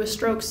probably with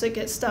strokes that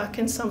get stuck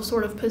in some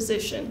sort of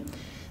position.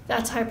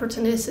 That's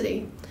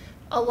hypertonicity.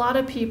 A lot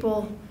of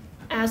people,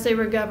 as they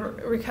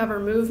recover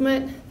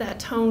movement, that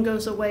tone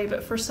goes away,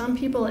 but for some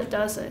people it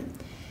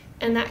doesn't.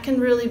 And that can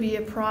really be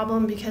a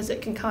problem because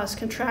it can cause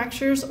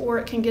contractures or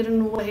it can get in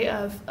the way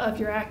of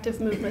your active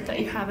movement that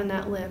you have in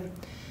that limb.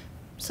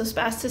 So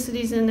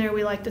spasticity's in there.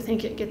 We like to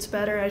think it gets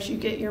better as you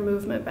get your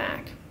movement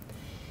back.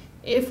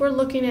 If we're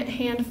looking at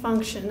hand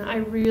function, I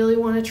really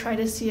want to try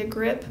to see a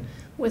grip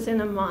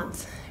within a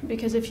month,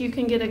 because if you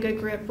can get a good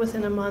grip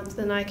within a month,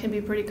 then I can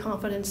be pretty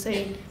confident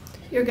saying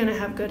you're going to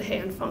have good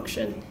hand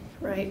function,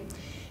 right?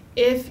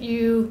 If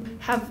you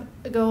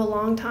go a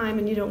long time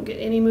and you don't get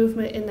any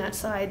movement in that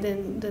side,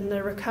 then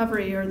the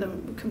recovery or the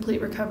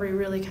complete recovery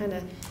really kind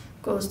of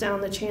goes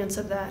down the chance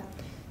of that.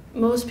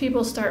 Most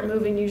people start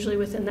moving usually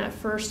within that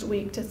first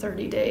week to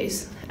 30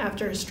 days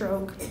after a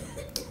stroke.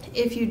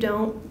 If you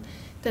don't,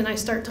 then I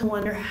start to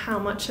wonder how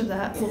much of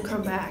that will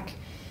come back.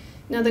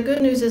 Now the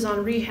good news is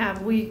on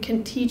rehab, we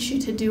can teach you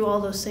to do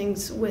all those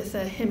things with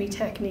a hemi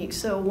technique,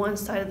 so one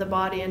side of the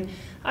body, and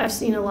I've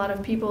seen a lot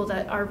of people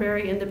that are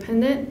very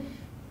independent,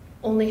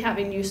 only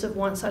having use of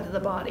one side of the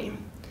body.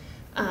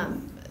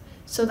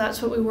 So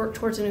that's what we work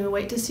towards, and we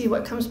wait to see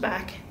what comes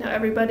back. Now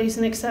everybody's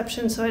an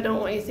exception, so I don't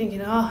want you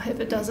thinking, oh, if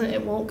it doesn't,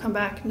 it won't come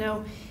back.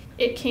 No,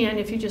 it can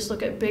if you just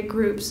look at big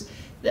groups.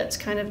 That's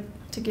kind of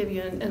to give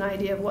you an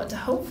idea of what to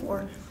hope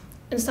for.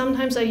 And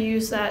sometimes I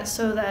use that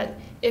so that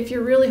if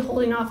you're really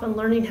holding off on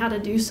learning how to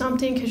do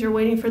something because you're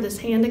waiting for this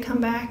hand to come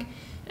back,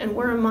 and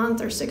we're a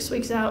month or 6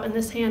 weeks out and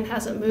this hand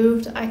hasn't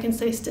moved, I can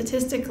say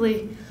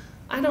statistically,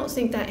 I don't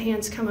think that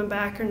hand's coming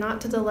back, or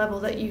not to the level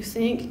that you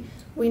think.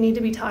 We need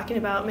to be talking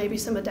about maybe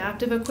some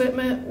adaptive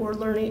equipment or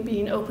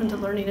being open to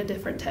learning a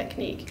different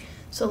technique.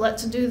 So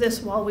let's do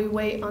this while we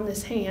wait on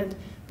this hand,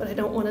 but I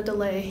don't want to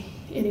delay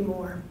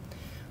anymore.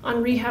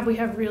 On rehab, we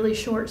have really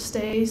short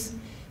stays.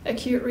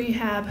 Acute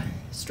rehab,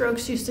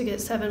 strokes used to get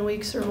 7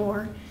 weeks or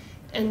more,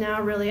 and now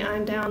really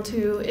I'm down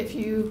to, if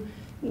you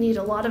need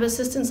a lot of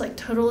assistance, like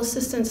total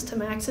assistance to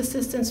max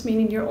assistance,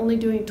 meaning you're only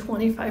doing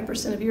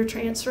 25% of your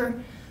transfer,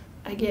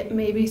 I get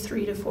maybe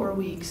 3 to 4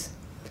 weeks.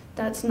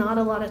 That's not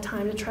a lot of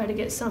time to try to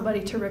get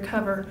somebody to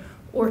recover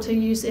or to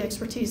use the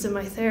expertise of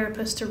my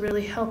therapist to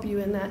really help you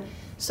in that.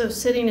 So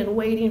sitting and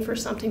waiting for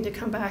something to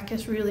come back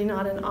is really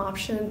not an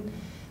option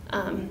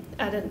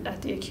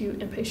at the acute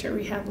inpatient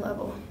rehab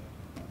level.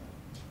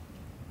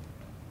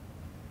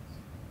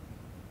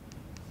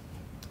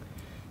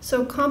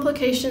 So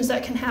complications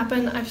that can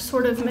happen, I've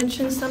sort of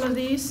mentioned some of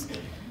these.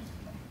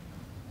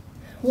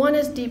 One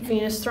is deep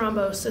venous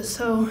thrombosis,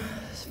 so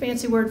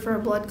fancy word for a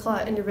blood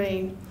clot in your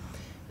vein.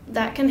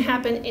 That can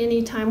happen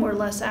anytime we're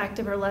less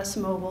active or less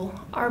mobile.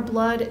 Our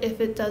blood, if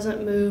it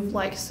doesn't move,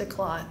 likes to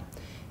clot.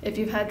 If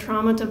you've had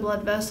trauma to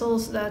blood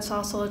vessels, that's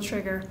also a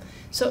trigger.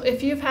 So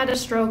if you've had a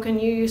stroke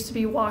and you used to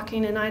be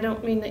walking, and I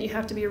don't mean that you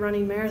have to be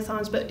running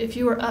marathons, but if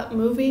you were up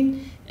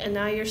moving and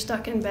now you're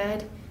stuck in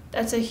bed,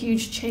 that's a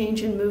huge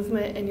change in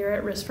movement and you're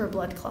at risk for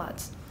blood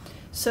clots.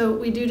 So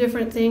we do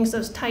different things,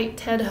 those tight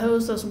TED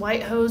hose, those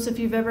white hose, if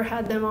you've ever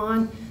had them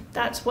on,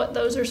 that's what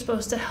those are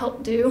supposed to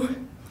help do.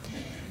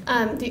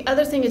 The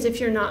other thing is if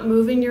you're not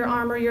moving your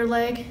arm or your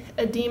leg,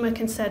 edema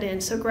can set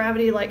in. So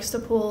gravity likes to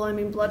pull,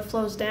 blood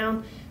flows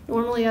down.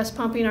 Normally us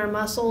pumping our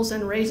muscles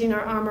and raising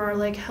our arm or our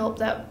leg help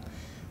that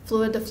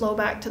fluid to flow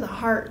back to the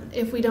heart.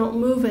 If we don't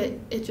move it,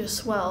 it just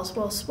swells.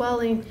 Well,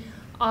 swelling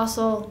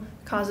also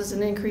causes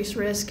an increased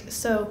risk.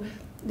 So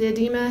the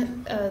edema,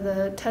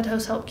 the TED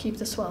hose help keep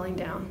the swelling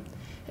down.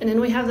 And then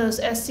we have those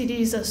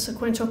SCDs, those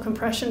sequential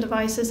compression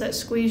devices that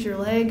squeeze your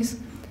legs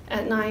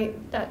at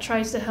night. That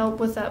tries to help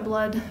with that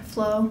blood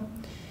flow.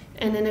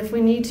 And then if we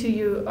need to,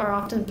 you are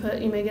often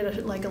you may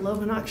get like a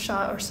Lovenox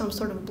shot or some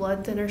sort of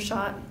blood thinner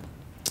shot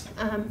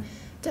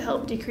to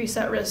help decrease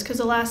that risk. Because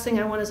the last thing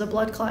I want is a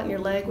blood clot in your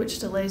leg, which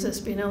delays us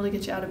being able to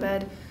get you out of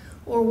bed.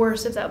 Or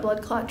worse, if that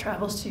blood clot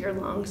travels to your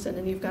lungs and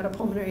then you've got a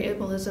pulmonary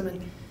embolism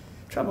and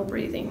trouble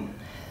breathing.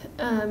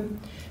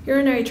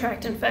 Urinary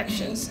tract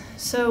infections.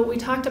 So we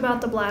talked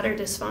about the bladder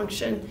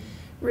dysfunction.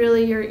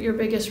 Really, your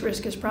biggest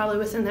risk is probably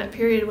within that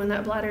period when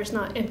that bladder is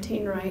not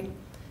emptying right.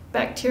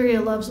 Bacteria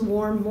loves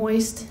warm,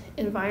 moist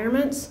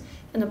environments,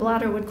 and the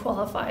bladder would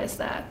qualify as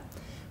that.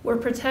 We're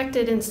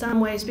protected in some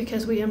ways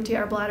because we empty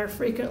our bladder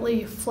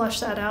frequently, flush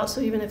that out,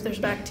 so even if there's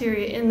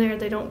bacteria in there,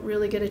 they don't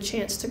really get a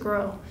chance to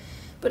grow.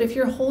 But if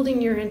you're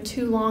holding urine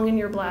too long in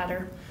your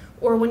bladder,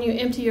 or when you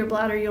empty your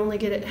bladder, you only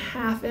get it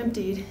half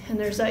emptied, and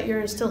there's that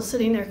urine still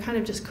sitting there kind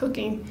of just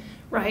cooking,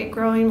 right,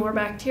 growing more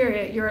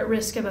bacteria, you're at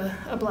risk of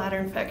a bladder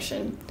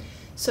infection.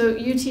 So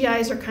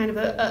UTIs are kind of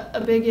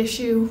a big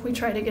issue. We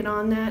try to get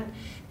on that.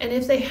 And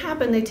if they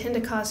happen, they tend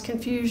to cause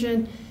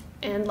confusion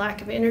and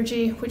lack of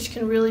energy, which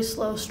can really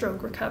slow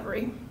stroke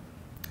recovery.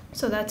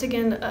 So that's,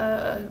 again,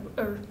 a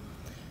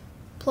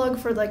plug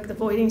for like the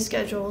voiding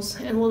schedules,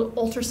 and we'll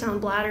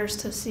ultrasound bladders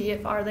to see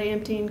if are they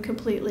emptying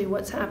completely,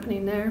 what's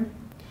happening there.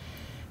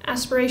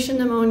 Aspiration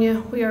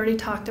pneumonia, we already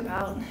talked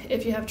about.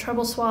 If you have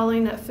trouble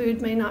swallowing, that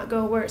food may not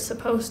go where it's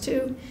supposed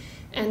to,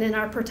 and then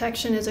our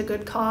protection is a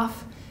good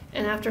cough.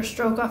 And after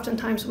stroke,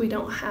 oftentimes we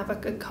don't have a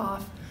good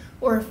cough.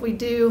 Or if we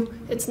do,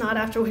 it's not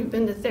after we've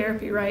been to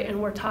therapy, right,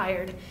 and we're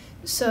tired.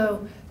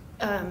 So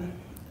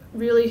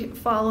really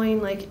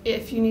following, like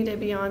if you need to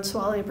be on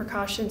swallowing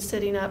precautions,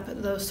 sitting up,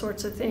 those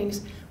sorts of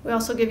things. We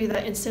also give you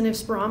that incentive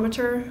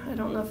spirometer. I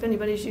don't know if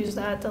anybody's used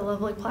that, the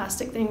lovely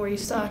plastic thing where you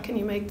suck and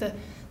you make the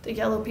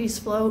yellow piece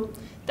float.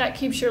 That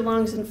keeps your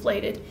lungs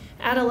inflated.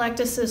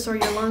 Atelectasis, or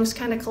your lungs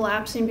kind of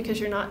collapsing because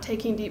you're not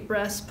taking deep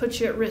breaths, puts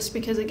you at risk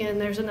because, again,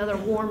 there's another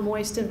warm,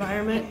 moist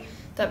environment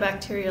that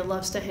bacteria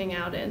loves to hang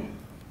out in.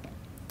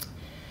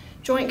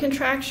 Joint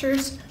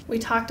contractures, we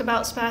talked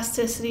about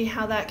spasticity,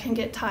 how that can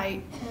get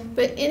tight.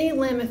 But any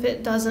limb, if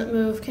it doesn't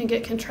move, can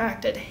get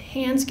contracted.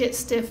 Hands get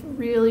stiff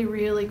really,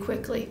 really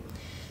quickly.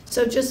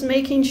 So just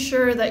making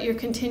sure that you're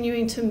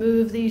continuing to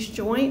move these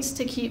joints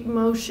to keep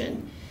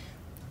motion.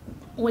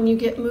 When you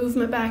get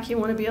movement back, you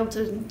want to be able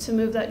to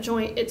move that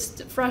joint.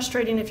 It's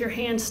frustrating if your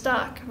hand's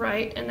stuck,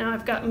 right? And now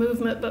I've got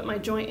movement, but my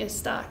joint is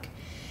stuck.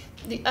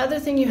 The other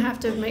thing you have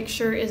to make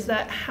sure is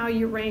that how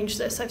you range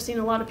this. I've seen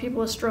a lot of people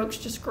with strokes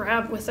just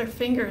grab with their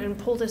finger and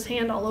pull this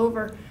hand all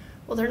over.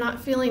 Well, they're not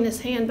feeling this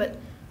hand, but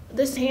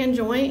this hand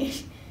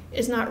joint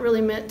is not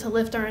really meant to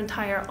lift our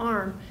entire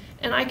arm.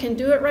 And I can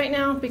do it right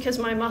now because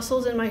my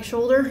muscles in my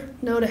shoulder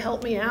know to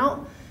help me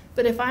out.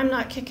 But if I'm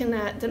not kicking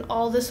that, then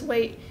all this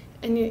weight,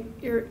 and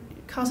you're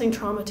causing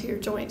trauma to your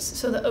joints.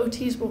 So the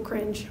OTs will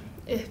cringe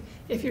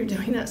if you're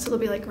doing that. So they'll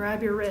be like,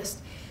 grab your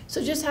wrist.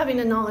 So just having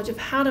a knowledge of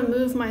how to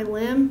move my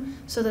limb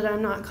so that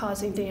I'm not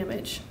causing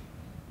damage.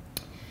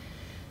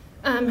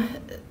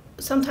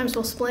 Sometimes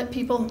we'll splint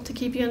people to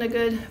keep you in a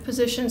good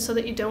position so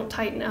that you don't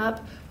tighten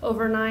up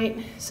overnight,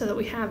 so that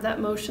we have that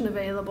motion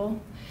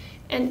available.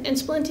 And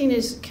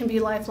splinting can be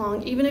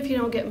lifelong. Even if you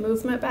don't get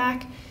movement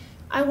back,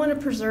 I want to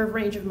preserve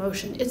range of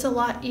motion. It's a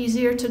lot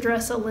easier to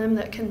dress a limb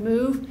that can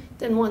move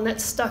than one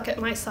that's stuck at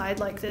my side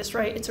like this,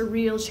 right? It's a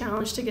real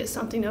challenge to get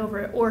something over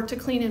it, or to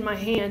clean in my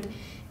hand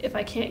if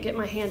I can't get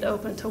my hand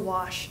open to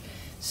wash.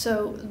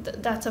 So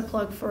that's a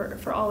plug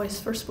for always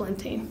for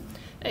splinting.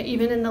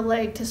 Even in the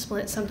leg to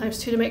splint sometimes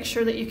too, to make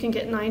sure that you can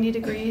get 90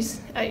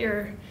 degrees at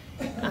your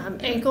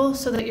ankle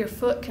so that your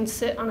foot can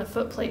sit on a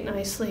foot plate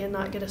nicely and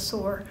not get a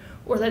sore.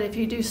 Or that if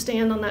you do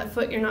stand on that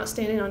foot, you're not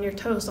standing on your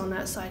toes on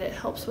that side. It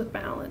helps with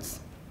balance.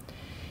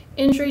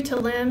 Injury to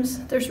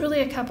limbs, there's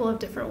really a couple of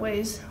different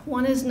ways.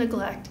 One is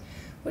neglect,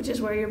 which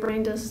is where your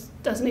brain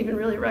doesn't even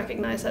really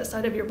recognize that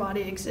side of your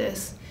body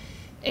exists.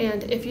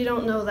 And if you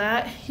don't know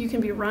that, you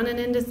can be running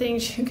into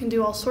things. You can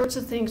do all sorts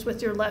of things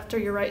with your left or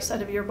your right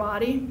side of your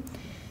body.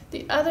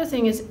 The other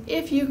thing is,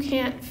 if you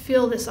can't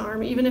feel this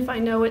arm, even if I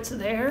know it's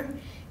there,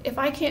 if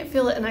I can't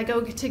feel it and I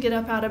go to get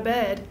up out of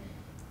bed,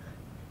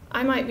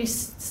 I might be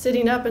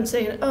sitting up and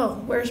saying, oh,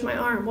 where's my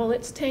arm? Well,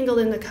 it's tangled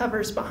in the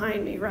covers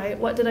behind me, right?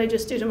 What did I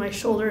just do to my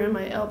shoulder and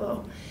my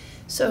elbow?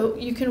 So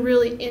you can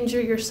really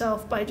injure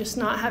yourself by just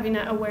not having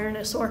that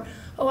awareness. Or,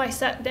 oh, I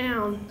sat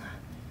down.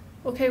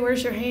 Okay,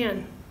 where's your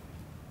hand?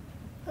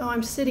 Oh,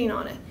 I'm sitting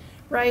on it,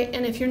 right?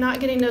 And if you're not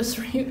getting those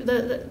three,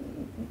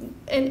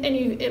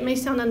 it may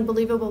sound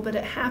unbelievable, but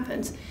it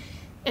happens.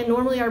 And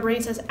normally our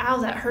brain says, ow,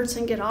 that hurts,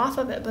 and get off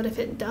of it. But if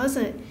it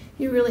doesn't,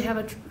 you really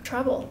have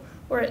trouble.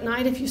 Or at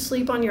night, if you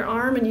sleep on your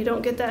arm and you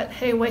don't get that,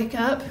 hey, wake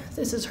up,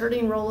 this is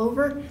hurting, roll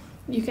over,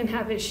 you can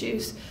have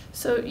issues.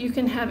 So you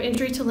can have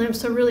injury to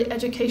limbs, so really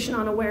education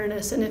on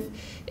awareness. And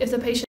if the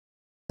patient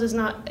is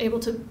not able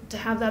to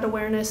have that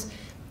awareness,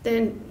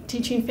 then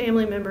teaching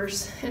family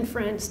members and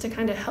friends to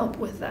kind of help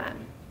with that.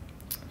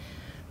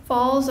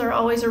 Falls are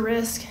always a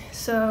risk,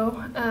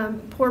 so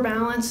poor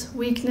balance,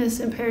 weakness,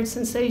 impaired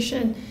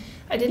sensation.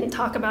 I didn't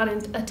talk about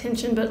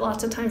attention, but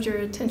lots of times your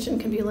attention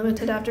can be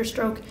limited after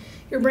stroke.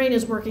 Your brain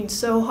is working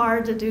so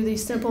hard to do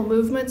these simple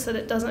movements that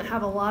it doesn't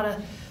have a lot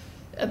of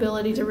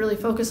ability to really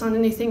focus on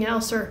anything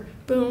else, or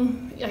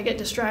boom, I get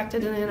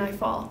distracted and then I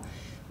fall.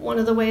 One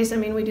of the ways,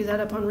 we do that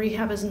up on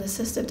rehab is an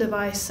assistive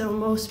device. So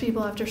most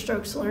people after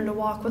strokes learn to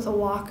walk with a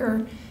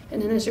walker,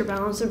 and then as your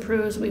balance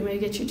improves, we may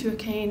get you to a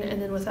cane,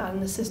 and then without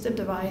an assistive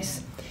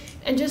device.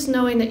 And just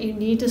knowing that you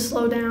need to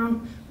slow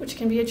down, which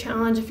can be a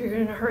challenge if you're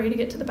in a hurry to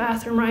get to the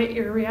bathroom, right?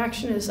 Your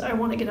reaction is, I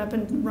want to get up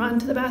and run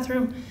to the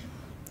bathroom.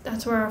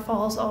 That's where our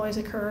falls always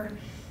occur.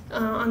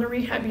 On the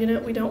rehab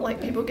unit, we don't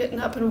like people getting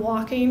up and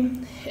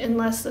walking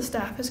unless the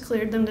staff has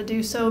cleared them to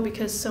do so,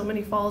 because so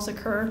many falls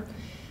occur.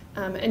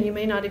 And you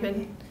may not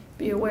even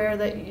be aware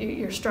that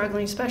you're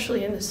struggling,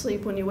 especially in the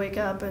sleep when you wake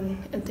up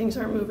and things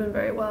aren't moving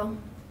very well.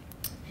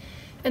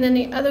 And then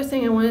the other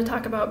thing I want to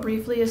talk about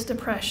briefly is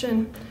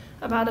depression.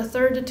 About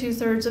 1/3 to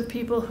 2/3 of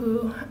people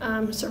who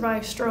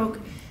survive stroke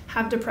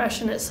have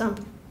depression at some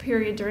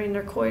period during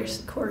their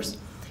course.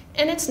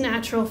 And it's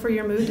natural for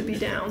your mood to be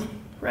down,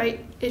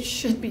 right? It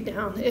should be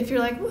down. If you're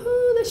like,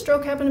 woohoo, this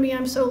stroke happened to me,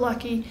 I'm so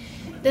lucky,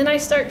 then I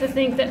start to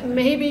think that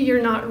maybe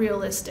you're not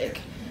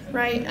realistic,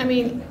 right?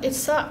 It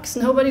sucks.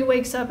 Nobody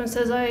wakes up and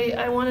says,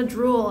 I want to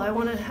drool, I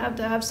want to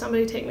have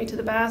somebody take me to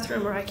the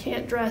bathroom, or I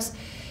can't dress.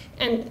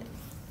 And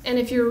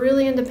if you're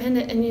really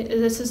independent and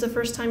this is the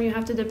first time you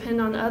have to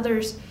depend on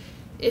others,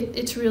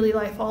 it's really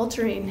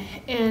life-altering.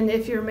 And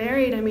if you're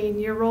married,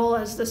 your role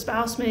as the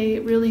spouse may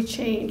really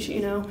change,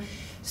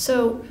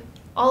 So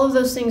All of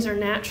those things are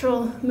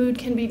natural. Mood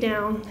can be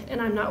down,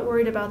 and I'm not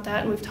worried about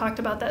that. And we've talked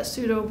about that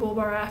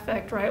pseudo-bulbar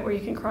affect, right, where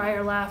you can cry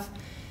or laugh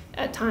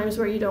at times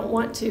where you don't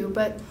want to.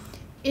 But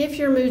if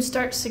your mood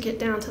starts to get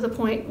down to the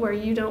point where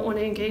you don't want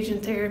to engage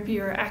in therapy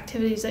or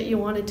activities that you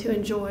wanted to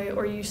enjoy,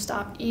 or you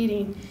stop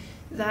eating,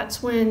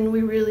 that's when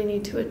we really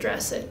need to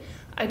address it.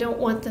 I don't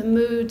want the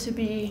mood to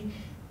be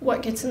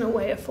what gets in the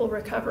way of full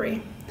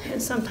recovery,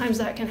 and sometimes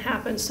that can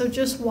happen. So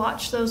just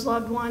watch those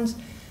loved ones,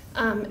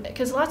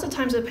 because lots of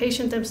times the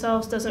patient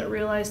themselves doesn't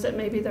realize that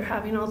maybe they're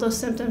having all those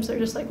symptoms. They're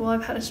just like, well,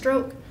 I've had a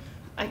stroke.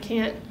 I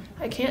can't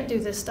do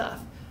this stuff.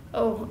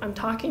 Oh, I'm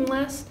talking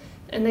less,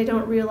 and they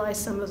don't realize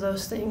some of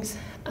those things.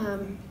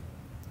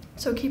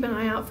 So keep an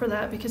eye out for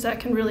that, because that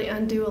can really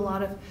undo a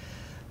lot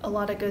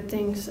of good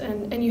things.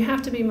 And you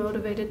have to be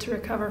motivated to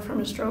recover from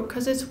a stroke,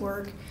 because it's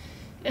work,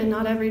 and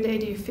not every day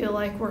do you feel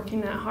like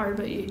working that hard,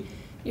 but you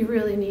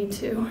really need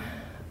to.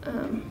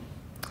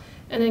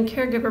 And then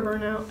caregiver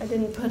burnout, I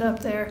didn't put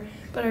up there,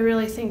 but I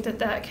really think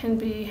that can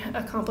be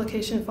a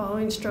complication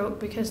following stroke,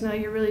 because now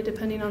you're really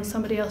depending on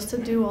somebody else to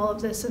do all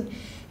of this,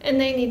 and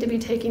they need to be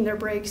taking their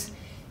breaks.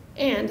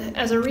 And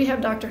as a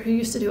rehab doctor who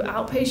used to do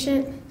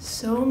outpatient,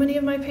 so many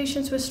of my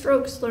patients with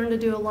strokes learned to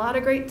do a lot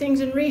of great things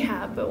in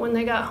rehab, but when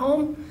they got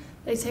home,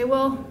 they say,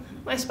 well,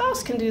 my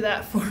spouse can do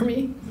that for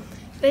me.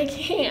 They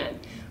can,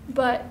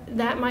 but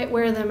that might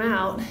wear them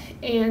out,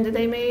 and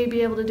they may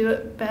be able to do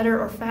it better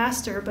or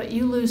faster, but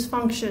you lose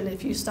function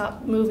if you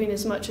stop moving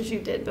as much as you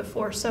did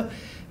before. So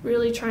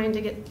really trying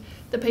to get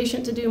the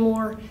patient to do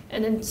more,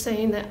 and then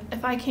saying that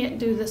if I can't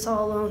do this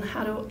all alone,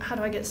 how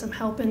do I get some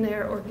help in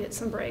there or get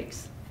some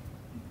breaks?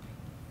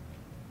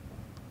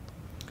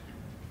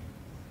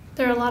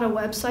 There are a lot of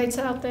websites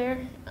out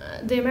there.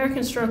 The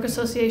American Stroke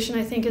Association,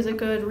 I think, is a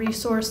good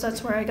resource.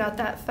 That's where I got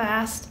that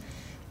FAST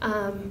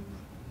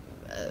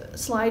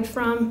slide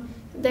from.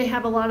 They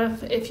have a lot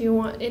of, if you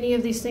want any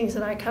of these things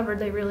that I covered,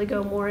 they really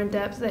go more in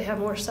depth. They have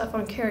more stuff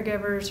on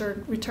caregivers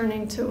or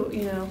returning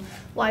to,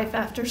 life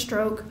after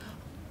stroke.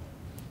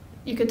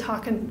 You could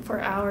talk for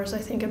hours, I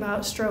think,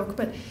 about stroke,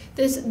 but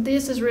this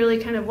is really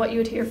kind of what you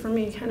would hear from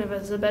me kind of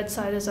as a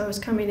bedside as I was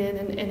coming in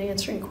and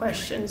answering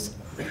questions.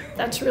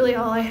 That's really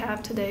all I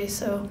have today,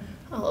 so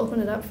I'll open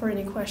it up for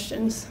any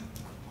questions.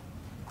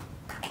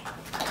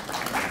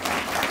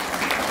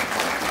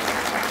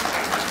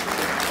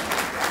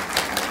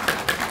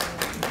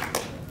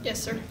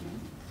 Yes, sir.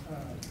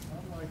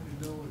 I'd like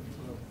to know if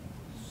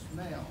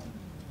smell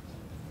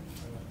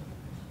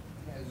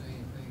has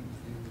anything to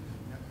do with it.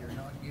 If you're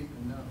not getting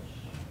enough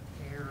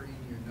air in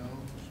your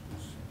nose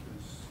to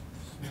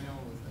smell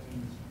the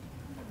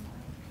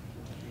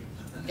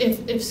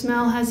things. If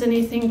smell has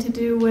anything to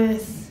do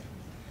with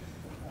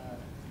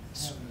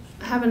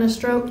having a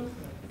stroke? I mean,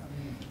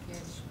 if you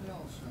can't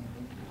smell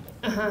something,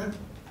 Uh-huh. are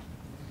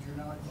you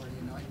not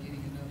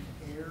getting enough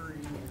air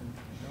in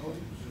your nose?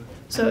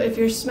 So if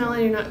you're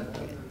smelling,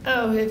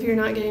 if you're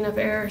not getting enough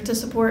air to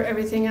support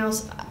everything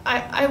else,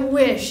 I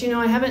wish,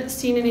 I haven't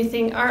seen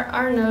anything.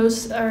 Our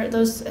nose,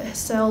 those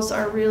cells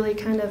are really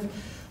kind of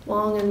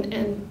long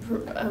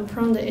and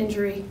prone to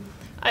injury.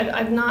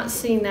 I've not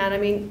seen that. I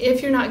mean,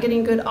 if you're not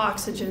getting good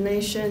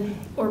oxygenation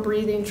or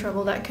breathing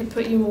trouble, that could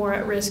put you more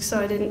at risk. So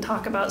I didn't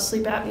talk about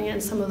sleep apnea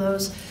and some of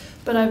those,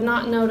 but I've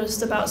not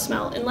noticed about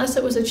smell, unless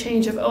it was a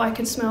change of, I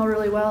could smell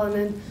really well, and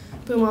then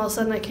boom, all of a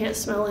sudden I can't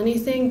smell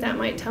anything. That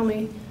might tell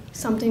me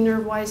something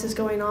nerve-wise is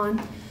going on.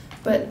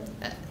 But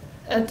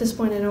at this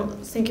point, I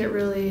don't think it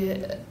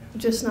really,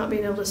 just not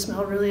being able to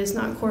smell really is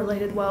not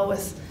correlated well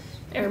with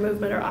air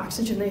movement or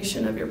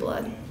oxygenation of your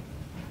blood.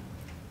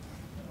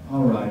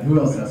 All right, who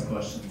else has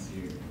questions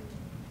here?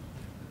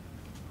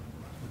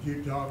 Would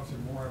you talk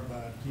some more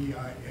about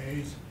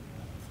TIAs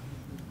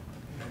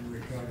and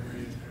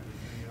recovery and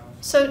everything else?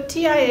 So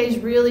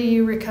TIAs, really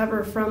you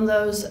recover from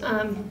those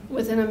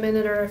within a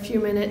minute or a few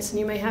minutes, and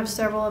you may have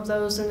several of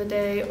those in a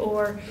day,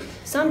 or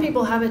some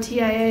people have a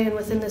TIA and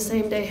within the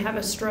same day have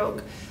a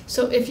stroke.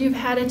 So if you've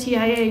had a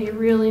TIA, you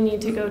really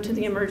need to go to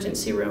the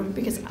emergency room,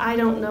 because I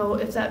don't know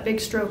if that big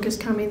stroke is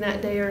coming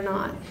that day or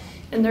not.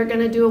 And they're going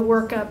to do a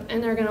workup,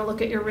 and they're going to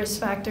look at your risk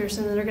factors,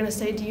 and then they're going to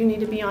say, do you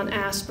need to be on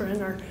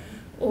aspirin or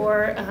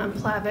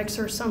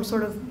Plavix or some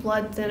sort of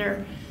blood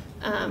thinner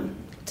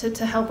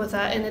to help with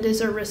that. And it is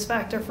a risk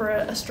factor for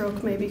a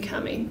stroke may be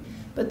coming.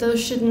 But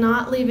those should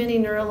not leave any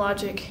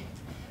neurologic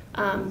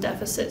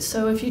deficits.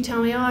 So if you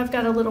tell me, I've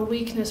got a little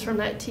weakness from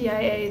that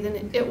TIA,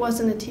 then it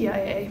wasn't a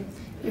TIA.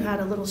 You had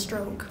a little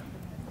stroke.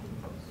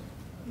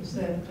 Is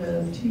that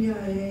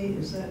TIA,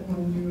 is that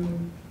when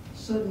you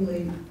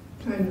suddenly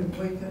kind of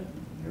wake up,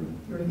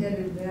 you're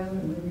headed down,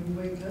 and then you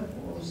wake up,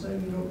 all of a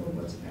sudden you don't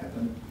know what's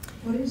happened?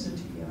 What is a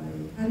TIA?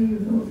 How do you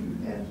know if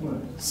you've had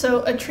one?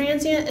 So a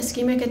transient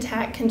ischemic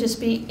attack can just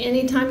be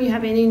anytime you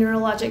have any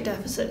neurologic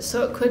deficit.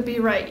 So it could be,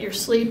 right, you're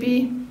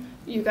sleepy,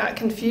 you got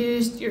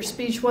confused, your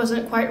speech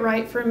wasn't quite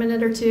right for a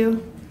minute or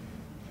two.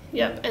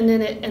 Yep, and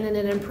then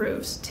it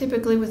improves,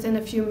 typically within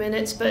a few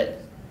minutes, but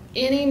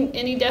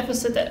any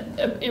deficit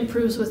that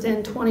improves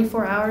within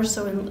 24 hours,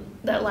 so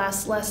that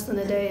lasts less than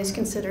a day, is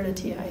considered a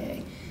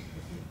TIA.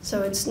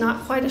 So it's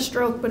not quite a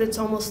stroke, but it's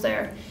almost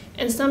there.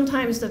 And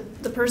sometimes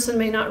the person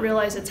may not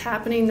realize it's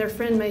happening. Their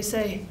friend may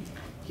say,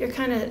 "You're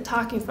kind of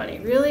talking funny."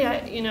 Really?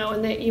 And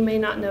you may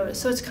not notice.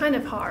 So it's kind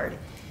of hard.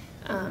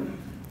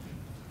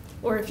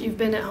 Or if you've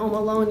been at home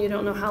alone, you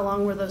don't know how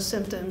long were those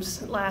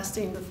symptoms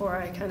lasting before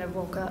I kind of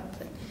woke up.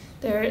 But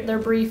they're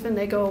brief and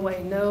they go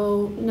away.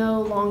 No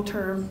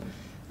long-term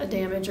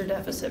damage or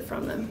deficit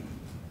from them.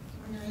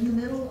 When you're in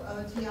the middle of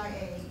a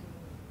TIA,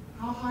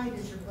 how high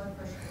does your blood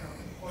pressure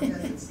go? Or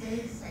does it stay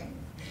the same?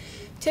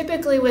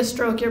 Typically with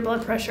stroke, your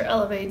blood pressure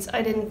elevates.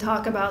 I didn't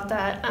talk about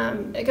that.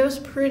 It goes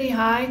pretty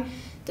high.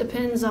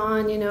 Depends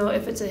on,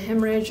 if it's a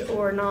hemorrhage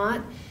or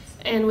not.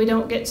 And we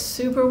don't get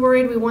super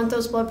worried. We want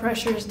those blood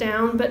pressures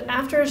down. But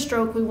after a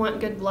stroke, we want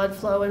good blood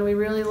flow. And we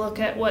really look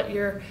at what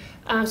your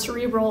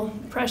cerebral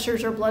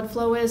pressures or blood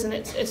flow is. And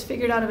it's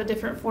figured out of a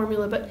different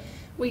formula. But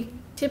we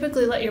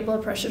typically let your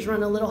blood pressures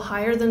run a little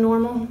higher than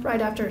normal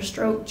right after a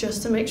stroke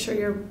just to make sure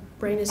your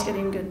brain is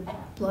getting good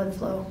blood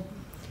flow.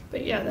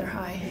 But yeah, they're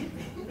high.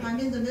 If I'm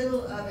in the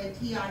middle of a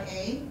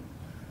TIA,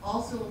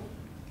 also,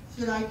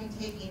 should I be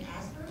taking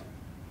aspirin?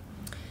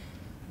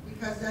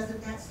 Because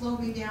doesn't that slow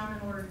me down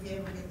in order to be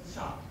able to get the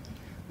shot?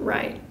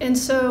 Right. And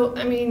so,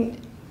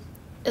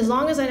 as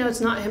long as I know it's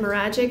not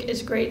hemorrhagic,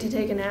 it's great to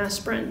take an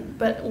aspirin.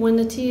 But when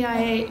the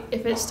TIA,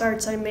 if it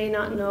starts, I may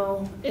not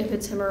know if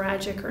it's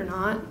hemorrhagic or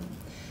not.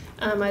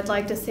 I'd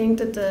like to think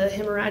that the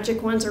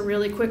hemorrhagic ones are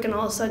really quick and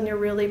all of a sudden you're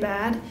really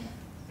bad.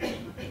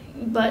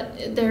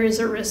 But there is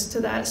a risk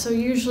to that. So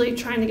usually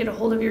trying to get a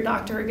hold of your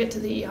doctor or get to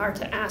the ER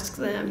to ask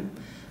them.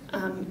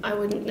 I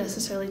wouldn't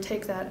necessarily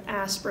take that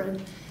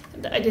aspirin.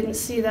 I didn't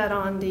see that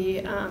on the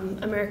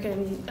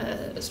American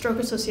Stroke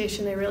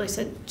Association. They really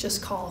said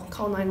just call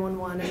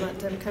 911 and let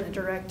them kind of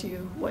direct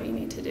you what you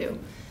need to do.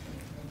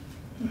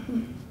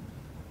 Mm-hmm.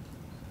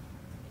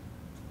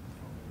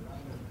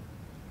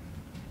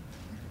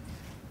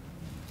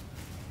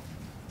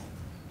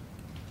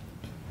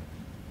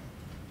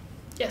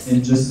 Yes.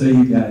 And just so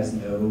you guys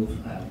know,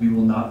 we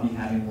will not be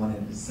having one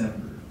in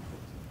December.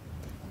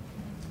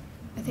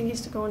 I think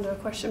he's to go into a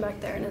question back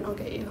there, and then I'll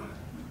get you.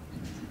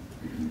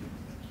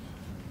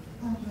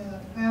 On the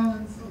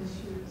balance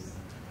issues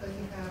that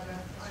you have,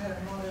 I had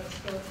a moderate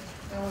stroke.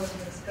 I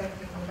wasn't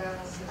expecting the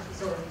balance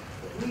issues or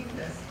the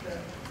weakness, but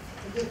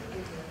it did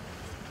give you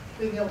a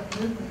big help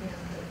movement in,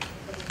 but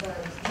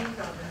everybody was weak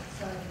on that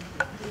side.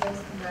 You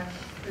guys come back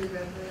pretty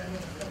rapidly. I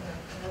mean, come back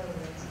in other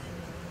ways.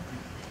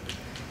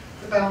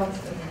 The balance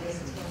thing, I guess,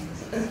 is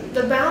one.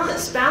 The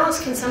balance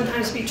can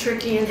sometimes be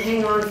tricky and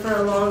hang on for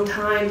a long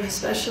time,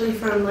 especially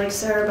from like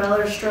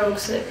cerebellar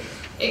strokes.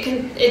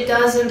 It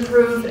does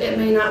improve. It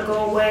may not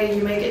go away.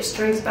 You may get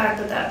strength back,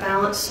 but that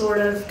balance sort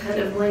of kind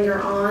of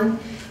linger on.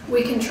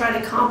 We can try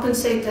to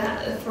compensate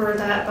for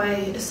that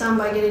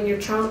by getting your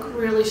trunk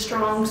really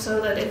strong so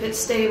that if it's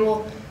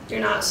stable, you're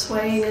not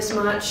swaying as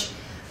much.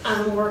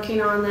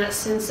 Working on that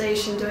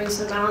sensation, doing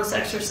some balance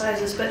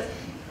exercises, but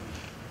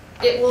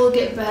it will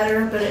get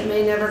better, but it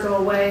may never go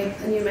away,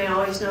 and you may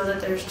always know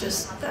that there's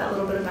just that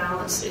little bit of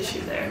balance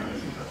issue there.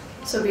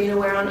 So being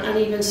aware on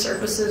uneven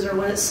surfaces or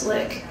when it's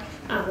slick,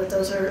 but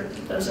those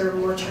are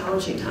more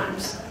challenging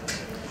times.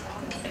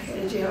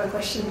 Okay, did you have a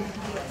question?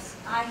 Yes,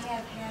 I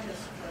have had a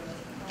stroke.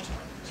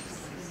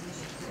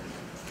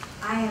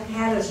 I have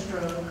had a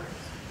stroke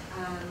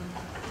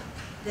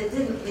that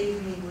didn't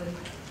leave me with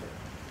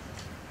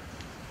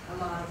a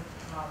lot of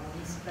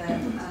problems, but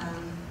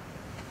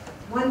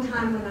one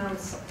time when I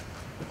was,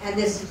 and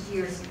this is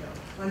years ago,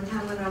 one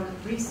time when I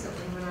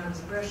was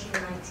brushing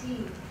my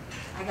teeth,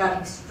 I got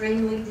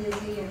extremely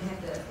dizzy and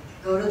had to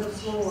go to the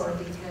floor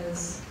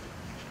because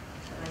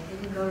I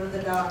didn't go to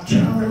the doctor.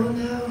 Oh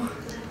no.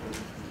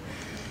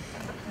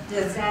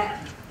 Is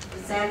that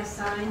a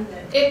sign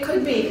that? It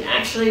could be,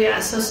 actually, yeah.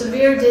 So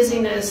severe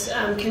dizziness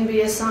can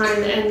be a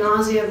sign, and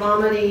nausea,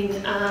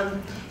 vomiting,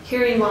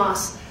 hearing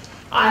loss,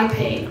 eye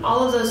pain.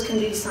 All of those can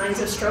be signs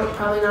of stroke.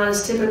 Probably not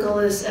as typical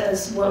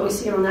as what we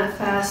see on that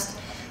fast,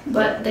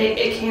 but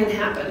it can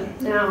happen.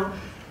 Now,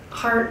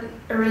 heart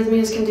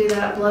arrhythmias can do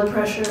that, blood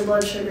pressure and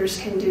blood sugars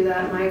can do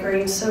that,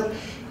 migraines. So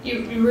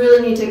you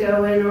really need to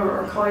go in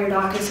or call your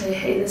doc and say,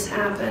 hey, this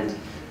happened,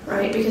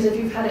 right? Because if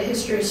you've had a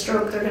history of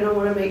stroke, they're going to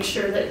want to make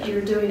sure that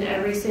you're doing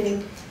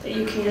everything that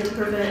you can to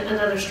prevent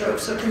another stroke.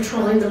 So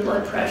controlling the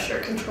blood pressure,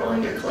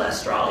 controlling your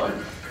cholesterol,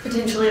 and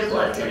potentially a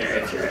blood thinner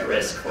if you're at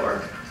risk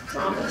for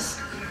thrombus.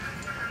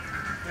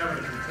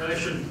 Having a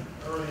concussion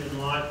early in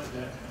life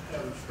and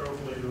having a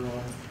stroke later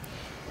on?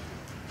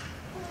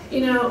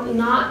 You know,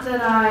 not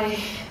that I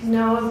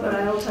know of, but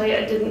I will tell you,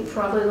 I didn't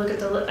look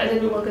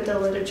at the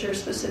literature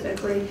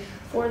specifically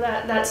for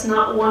that. That's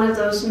not one of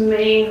those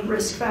main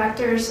risk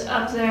factors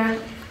up there.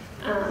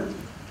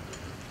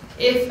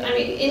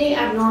 Any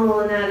abnormal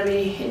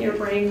anatomy in your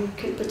brain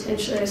could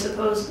potentially, I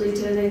suppose, lead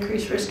to an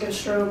increased risk of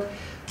stroke,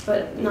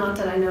 but not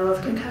that I know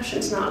of.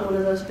 Concussion's not one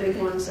of those big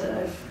ones that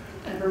I've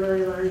ever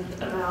really learned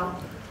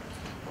about.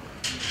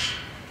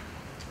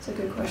 It's a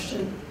good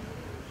question.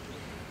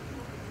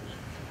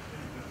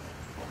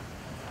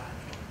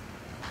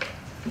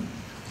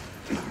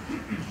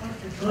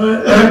 Dr.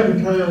 I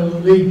can kind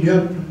of lead you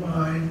up to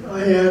mine. I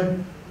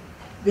had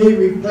knee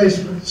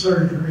replacement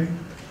surgery.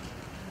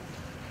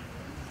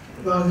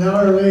 About an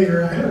hour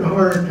later, I had a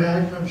heart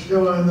attack. I'm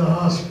still in the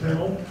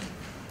hospital.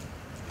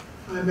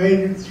 I made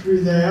it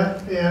through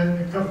that, and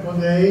in a couple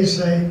of days,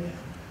 they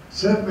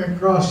sent me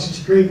across the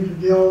street to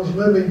Dill's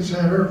Living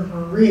Center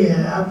for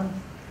rehab.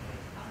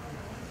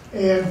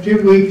 And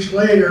 2 weeks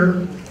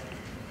later,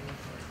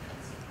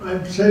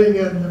 I'm sitting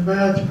in the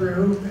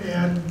bathroom,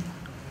 and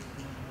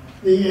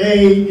the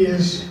aide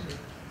is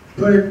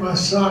putting my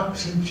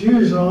socks and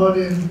shoes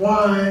on, and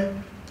why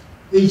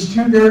these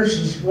two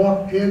nurses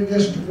walked in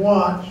just to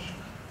watch.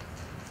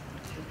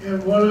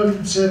 And one of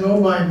them said, "Oh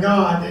my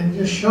God," and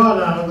just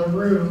shot out of the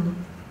room.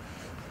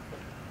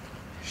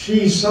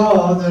 She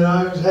saw that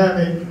I was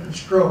having a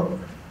stroke.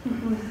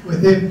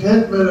 Within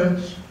 10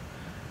 minutes,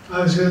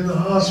 I was in the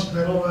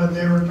hospital, and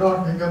they were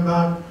talking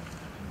about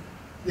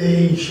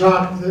the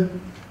shock that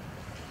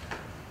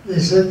they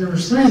said there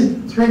was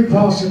three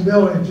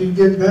possibilities. You'd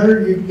get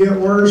better, you'd get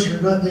worse, or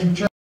nothing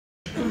changed.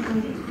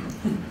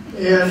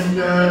 And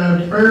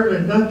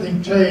apparently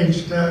nothing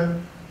changed.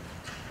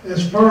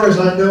 As far as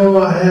I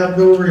know, I have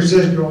no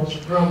residuals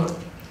from it.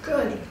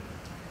 Good.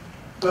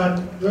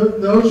 But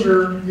those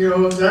are,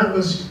 that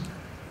was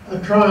a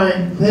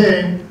trying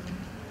thing.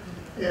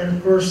 And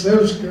of course,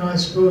 those can, I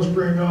suppose,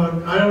 bring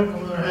on, I don't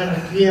know whether I had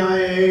a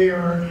TIA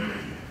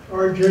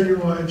or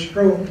genuine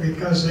stroke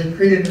because they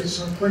treated it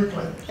so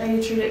quickly. Yeah,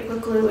 you treat it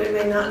quickly, we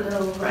may not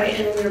know, right?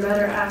 And then you're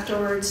better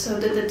afterwards. So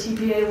did the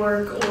TPA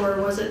work, or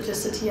was it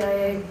just a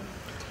TIA?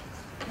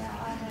 Yeah,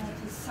 I had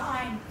to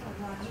sign for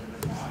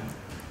one.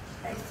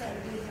 They said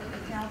it was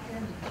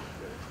nothing,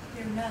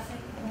 do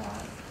nothing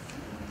more.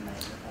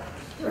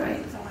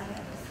 Right. So I had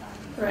to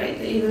sign. Right,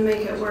 they even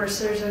make it worse.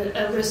 There's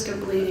a risk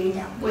of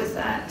bleeding with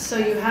that. So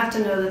you have to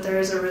know that there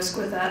is a risk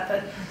with that.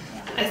 But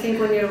I think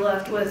when you're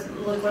left with,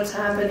 look what's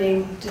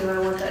happening, do I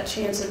want that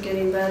chance of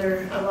getting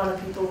better? A lot of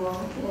people will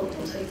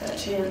take that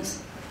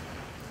chance.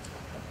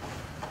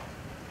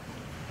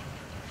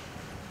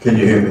 Can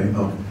you hear me?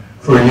 Oh.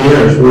 For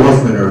years,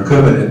 warfarin or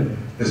Coumadin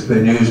has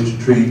been used to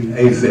treat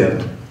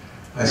AFib.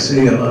 I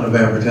see a lot of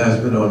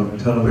advertisement on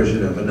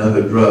television of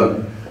another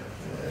drug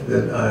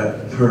that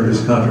I've heard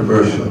is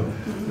controversial.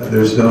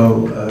 There's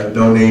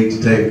no need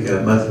to take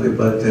a monthly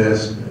blood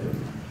test,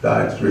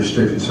 diet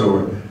restrictions,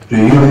 so do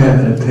you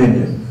have an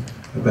opinion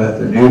about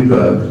the new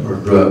drug or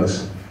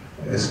drugs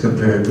as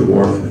compared to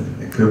warfarin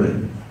and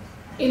Coumadin?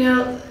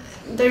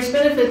 There's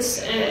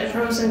benefits,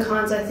 pros and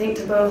cons, I think,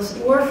 to both.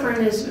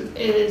 Warfarin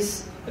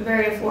is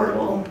very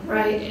affordable,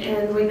 right?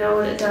 And we know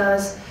what it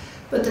does.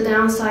 But the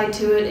downside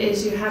to it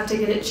is you have to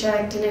get it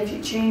checked, and if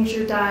you change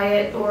your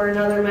diet or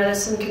another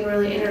medicine can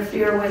really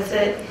interfere with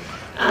it,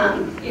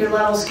 your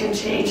levels can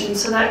change. And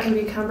so that can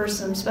be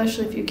cumbersome,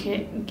 especially if you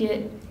can't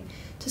get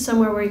to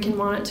somewhere where you can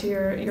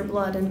monitor your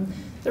blood. And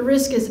the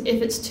risk is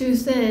if it's too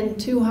thin,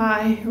 too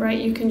high, right,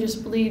 you can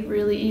just bleed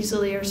really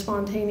easily or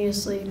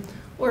spontaneously.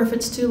 Or if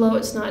it's too low,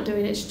 it's not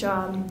doing its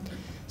job.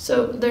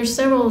 So there's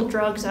several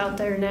drugs out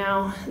there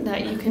now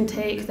that you can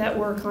take that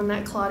work on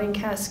that clotting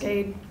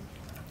cascade.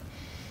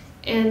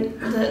 And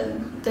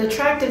the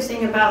attractive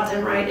thing about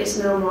them, right, is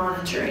no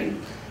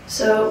monitoring.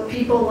 So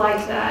people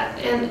like that.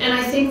 And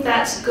I think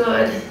that's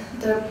good.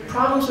 The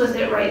problems with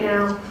it right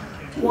now,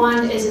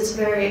 one is it's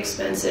very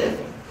expensive.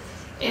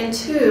 And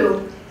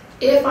two,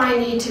 if I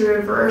need to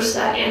reverse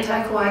that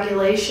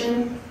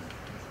anticoagulation,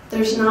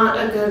 there's not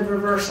a good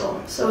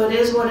reversal. So it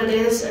is what it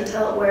is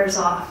until it wears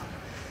off.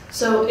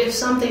 So if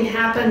something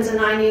happens and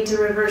I need to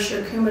reverse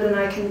your Coumadin,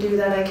 I can do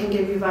that. I can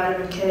give you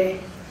vitamin K.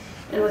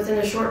 And within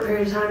a short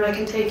period of time, I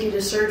can take you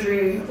to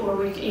surgery, or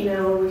we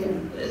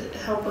can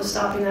help with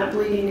stopping that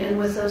bleeding. And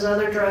with those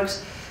other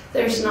drugs,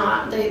 there's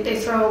not. They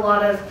throw a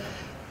lot of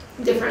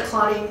different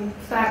clotting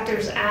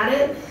factors at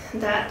it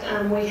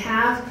that we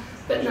have,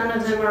 but none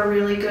of them are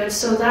really good.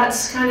 So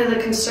that's kind of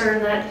the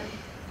concern, that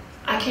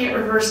I can't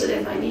reverse it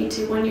if I need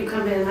to when you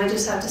come in. I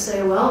just have to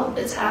say, well,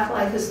 its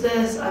half-life is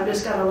this. I've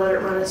just got to let it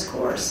run its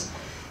course.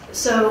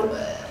 So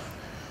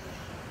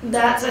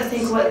that's, I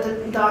think, what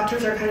the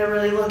doctors are kind of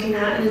really looking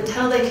at. And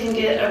until they can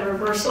get a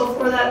reversal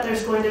for that,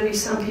 there's going to be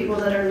some people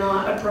that are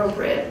not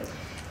appropriate.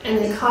 And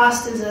the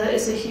cost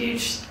is a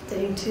huge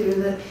thing,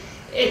 too.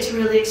 It's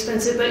really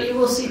expensive, but you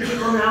will see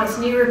people now with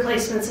knee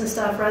replacements and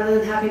stuff, rather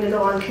than having to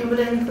go on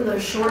Coumadin for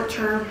those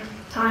short-term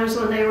times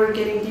when they were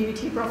getting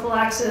DVT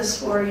prophylaxis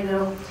for,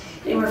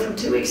 anywhere from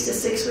 2 weeks to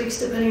 6 weeks,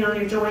 depending on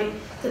your joint,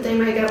 that they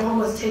may go home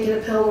with taking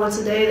a pill once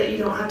a day that you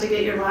don't have to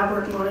get your lab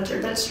work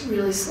monitored. That's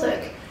really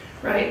slick,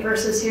 right?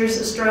 Versus here's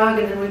this drug,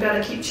 and then we've got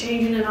to keep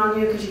changing it on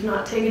you because you've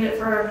not taken it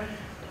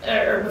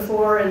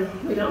before, and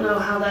we don't know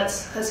how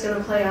that's going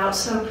to play out.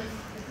 So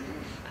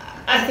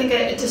I think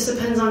it just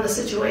depends on the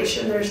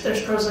situation.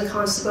 There's pros and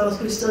cons to both.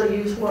 We still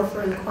use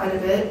warfarin quite a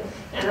bit,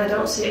 and I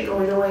don't see it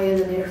going away in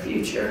the near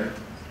future.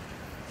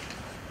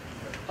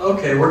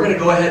 Okay, we're going to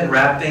go ahead and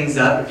wrap things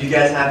up. If you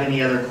guys have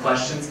any other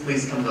questions,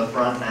 please come to the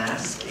front and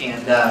ask.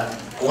 And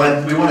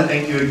We want to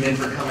thank you again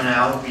for coming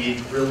out.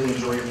 We really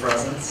enjoy your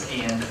presence.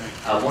 And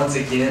once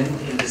again,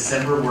 in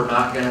December, we're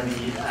not going to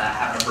be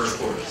having a first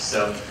course.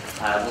 So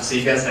we'll see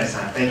you guys next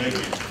time. Thank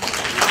you.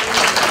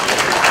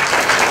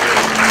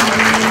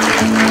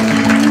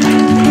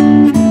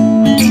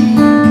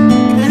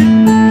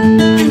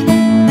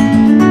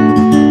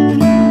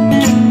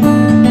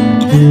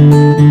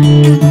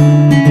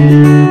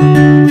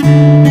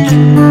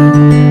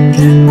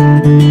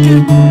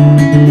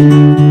 Thank you.